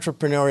in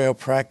Entrepreneurial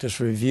Practice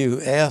Review,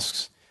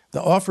 asks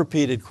the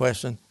oft-repeated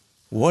question,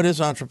 what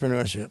is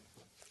entrepreneurship?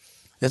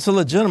 It's a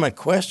legitimate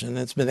question.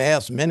 It's been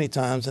asked many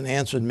times and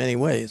answered many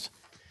ways.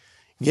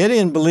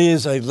 Gideon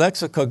believes a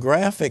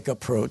lexicographic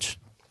approach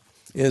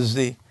is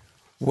the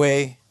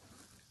way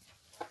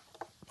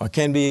or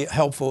can be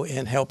helpful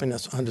in helping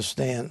us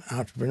understand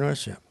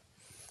entrepreneurship.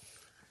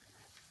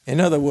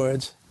 In other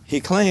words, he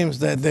claims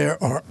that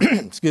there are,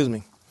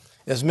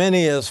 as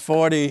many as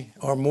 40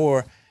 or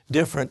more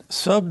different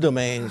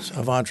subdomains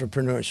of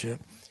entrepreneurship,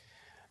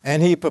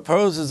 and he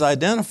proposes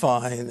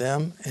identifying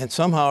them and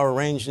somehow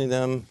arranging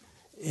them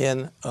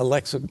in a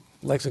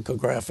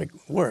lexicographic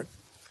work.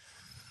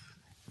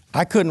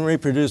 I couldn't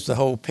reproduce the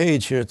whole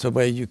page here the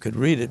way you could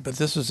read it, but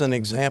this is an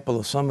example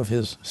of some of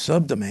his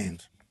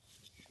subdomains.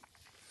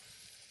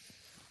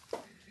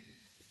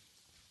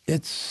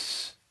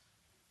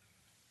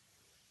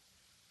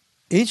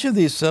 Each of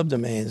these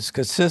subdomains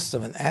consists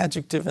of an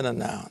adjective and a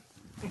noun,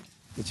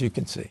 as you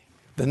can see.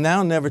 The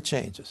noun never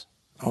changes,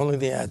 only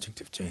the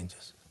adjective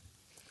changes.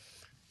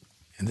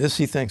 And this,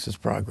 he thinks, is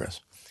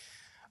progress.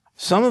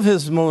 Some of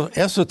his more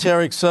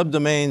esoteric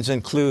subdomains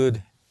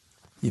include,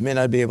 you may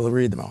not be able to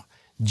read them all,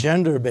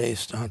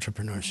 gender-based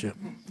entrepreneurship,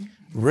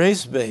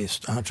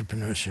 race-based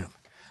entrepreneurship,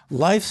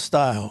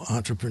 lifestyle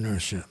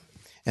entrepreneurship,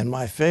 and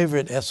my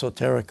favorite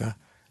esoterica,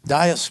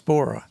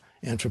 diaspora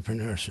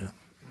entrepreneurship.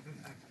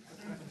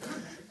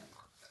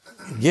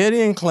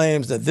 Gideon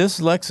claims that this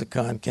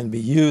lexicon can be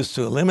used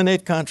to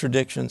eliminate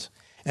contradictions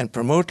and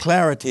promote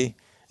clarity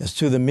as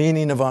to the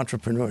meaning of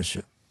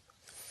entrepreneurship.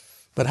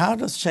 But how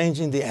does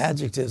changing the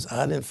adjectives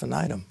ad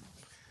infinitum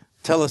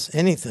tell us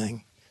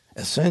anything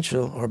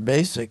essential or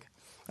basic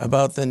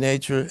about the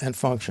nature and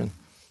function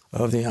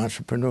of the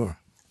entrepreneur?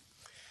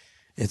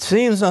 It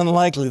seems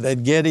unlikely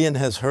that Gideon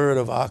has heard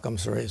of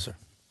Occam's razor.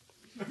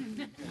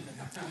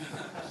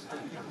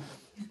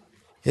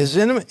 His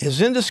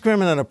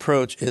indiscriminate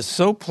approach is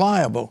so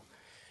pliable,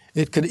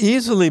 it could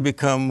easily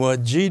become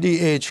what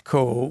G.D.H.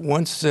 Cole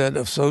once said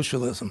of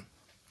socialism.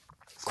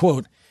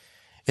 Quote,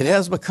 "It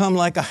has become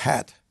like a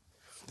hat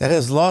that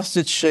has lost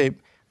its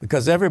shape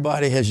because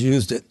everybody has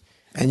used it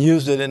and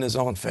used it in his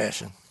own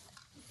fashion."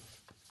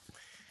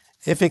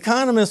 If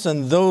economists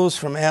and those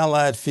from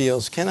allied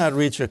fields cannot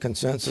reach a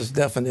consensus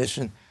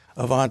definition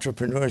of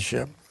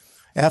entrepreneurship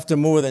after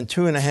more than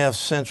 2.5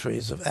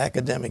 centuries of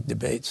academic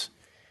debates,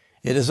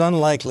 it is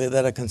unlikely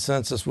that a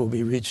consensus will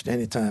be reached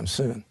anytime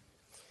soon.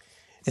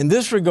 In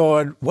this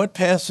regard, what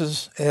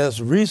passes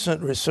as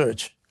recent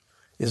research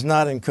is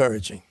not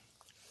encouraging.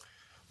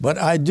 But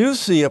I do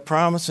see a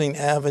promising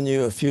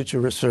avenue of future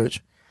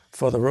research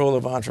for the role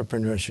of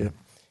entrepreneurship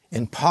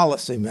in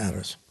policy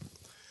matters.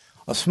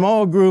 A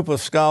small group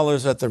of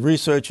scholars at the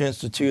Research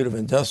Institute of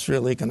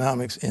Industrial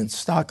Economics in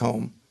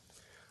Stockholm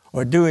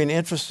are doing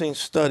interesting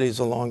studies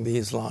along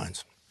these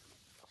lines.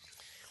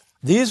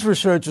 These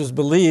researchers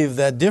believe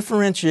that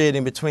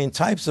differentiating between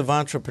types of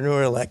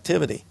entrepreneurial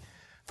activity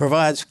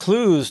provides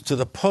clues to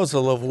the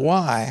puzzle of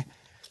why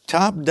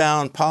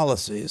top-down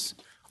policies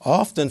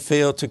often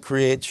fail to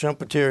create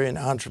Schumpeterian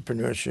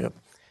entrepreneurship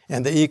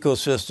and the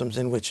ecosystems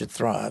in which it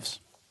thrives.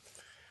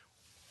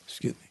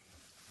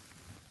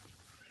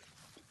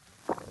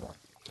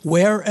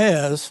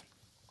 Whereas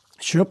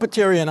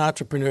Schumpeterian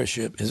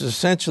entrepreneurship is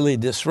essentially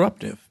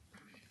disruptive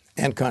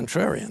and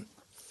contrarian,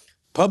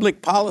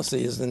 public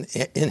policy is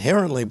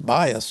inherently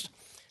biased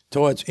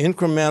towards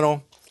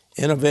incremental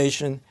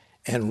innovation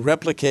and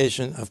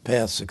replication of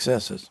past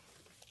successes.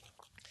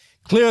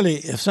 Clearly,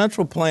 if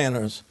central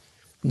planners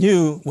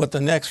knew what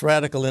the next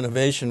radical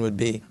innovation would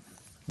be,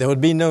 there would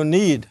be no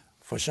need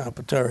for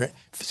Schumpeterian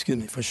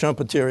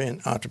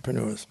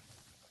entrepreneurs.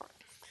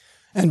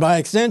 And by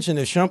extension,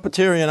 if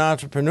Schumpeterian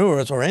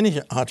entrepreneurs, or any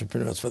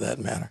entrepreneurs for that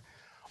matter,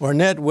 or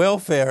net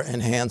welfare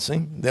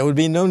enhancing, there would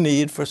be no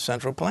need for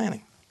central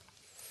planning.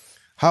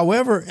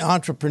 However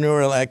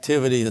entrepreneurial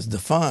activity is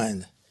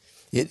defined,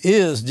 it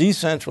is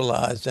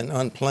decentralized and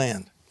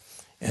unplanned,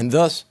 and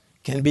thus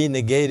can be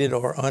negated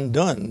or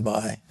undone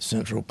by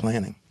central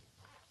planning.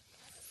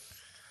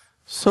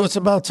 So it's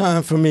about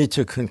time for me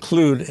to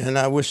conclude, and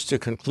I wish to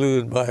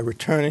conclude by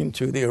returning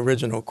to the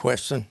original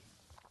question,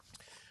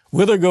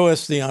 whither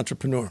goest the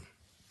entrepreneur?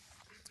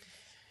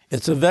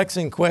 It's a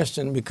vexing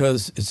question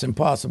because it's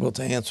impossible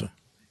to answer.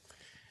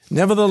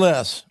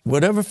 Nevertheless,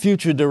 whatever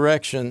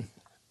direction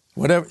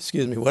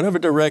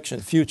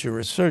future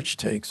research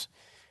takes,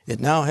 it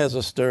now has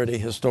a sturdy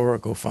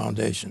historical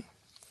foundation.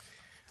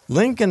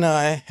 Link and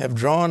I have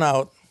drawn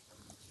out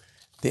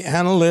the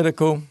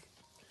analytical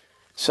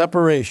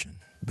separation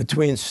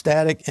between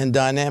static and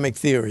dynamic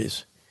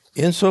theories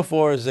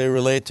insofar as they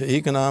relate to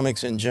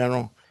economics in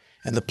general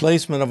and the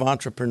placement of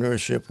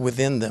entrepreneurship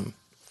within them.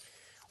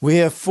 We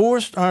have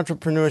forced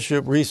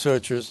entrepreneurship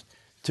researchers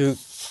to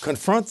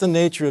confront the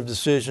nature of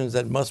decisions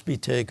that must be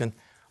taken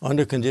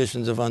under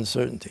conditions of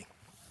uncertainty.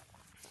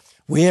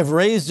 We have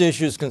raised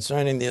issues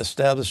concerning the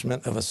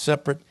establishment of a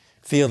separate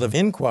field of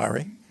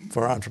inquiry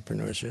for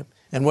entrepreneurship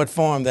and what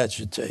form that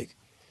should take.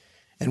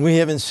 And we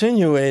have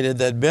insinuated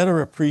that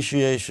better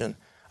appreciation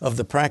of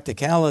the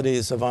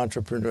practicalities of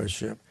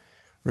entrepreneurship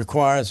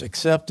requires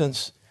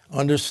acceptance,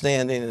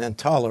 understanding, and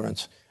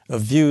tolerance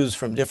of views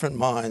from different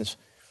minds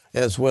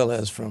as well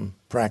as from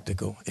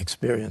practical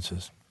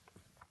experiences.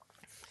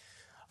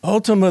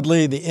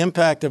 Ultimately, the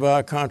impact of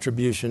our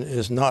contribution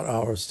is not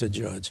ours to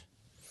judge.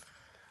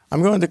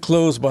 I'm going to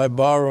close by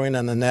borrowing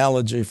an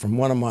analogy from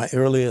one of my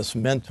earliest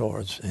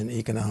mentors in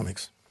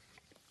economics.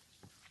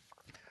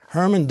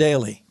 Herman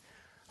Daly,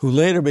 who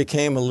later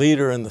became a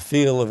leader in the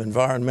field of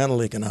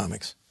environmental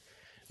economics,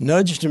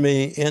 nudged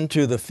me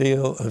into the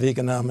field of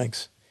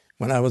economics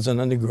when I was an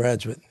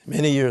undergraduate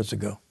many years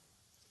ago.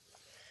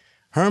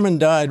 Herman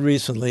died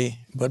recently,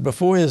 but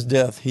before his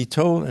death, he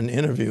told an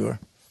interviewer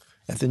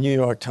at the New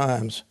York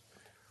Times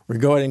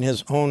regarding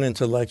his own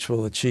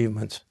intellectual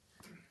achievements,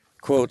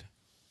 quote,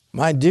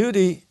 "My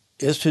duty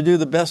is to do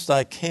the best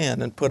I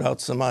can and put out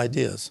some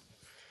ideas.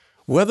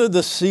 Whether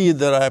the seed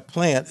that I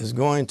plant is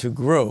going to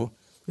grow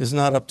is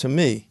not up to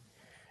me.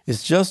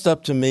 It's just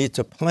up to me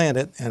to plant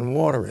it and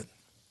water it."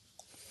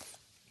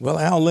 Well,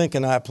 Al Link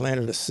and I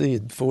planted a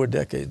seed 4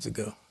 decades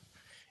ago.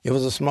 It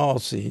was a small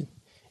seed,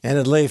 and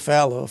it lay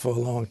fallow for a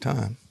long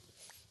time.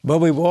 But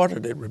we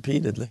watered it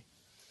repeatedly.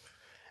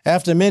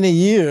 After many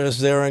years,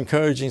 there are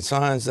encouraging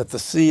signs that the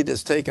seed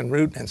has taken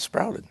root and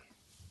sprouted.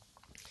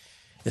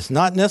 It's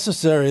not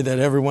necessary that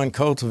everyone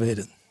cultivate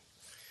it.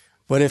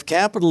 But if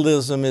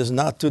capitalism is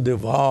not to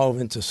devolve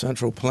into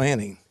central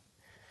planning,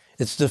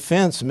 its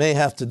defense may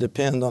have to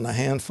depend on a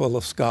handful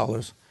of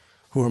scholars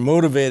who are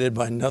motivated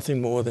by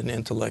nothing more than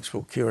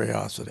intellectual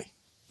curiosity.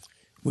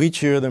 We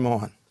cheer them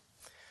on.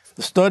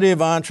 The study of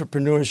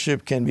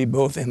entrepreneurship can be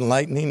both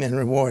enlightening and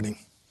rewarding.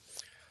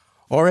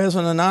 Or as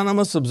an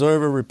anonymous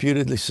observer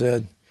reputedly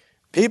said,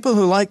 people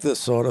who like this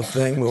sort of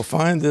thing will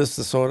find this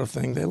the sort of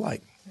thing they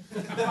like.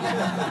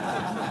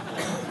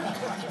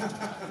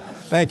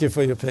 Thank you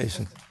for your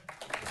patience.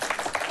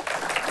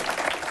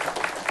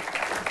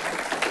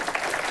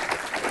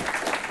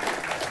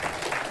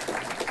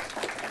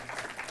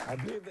 I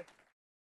believe that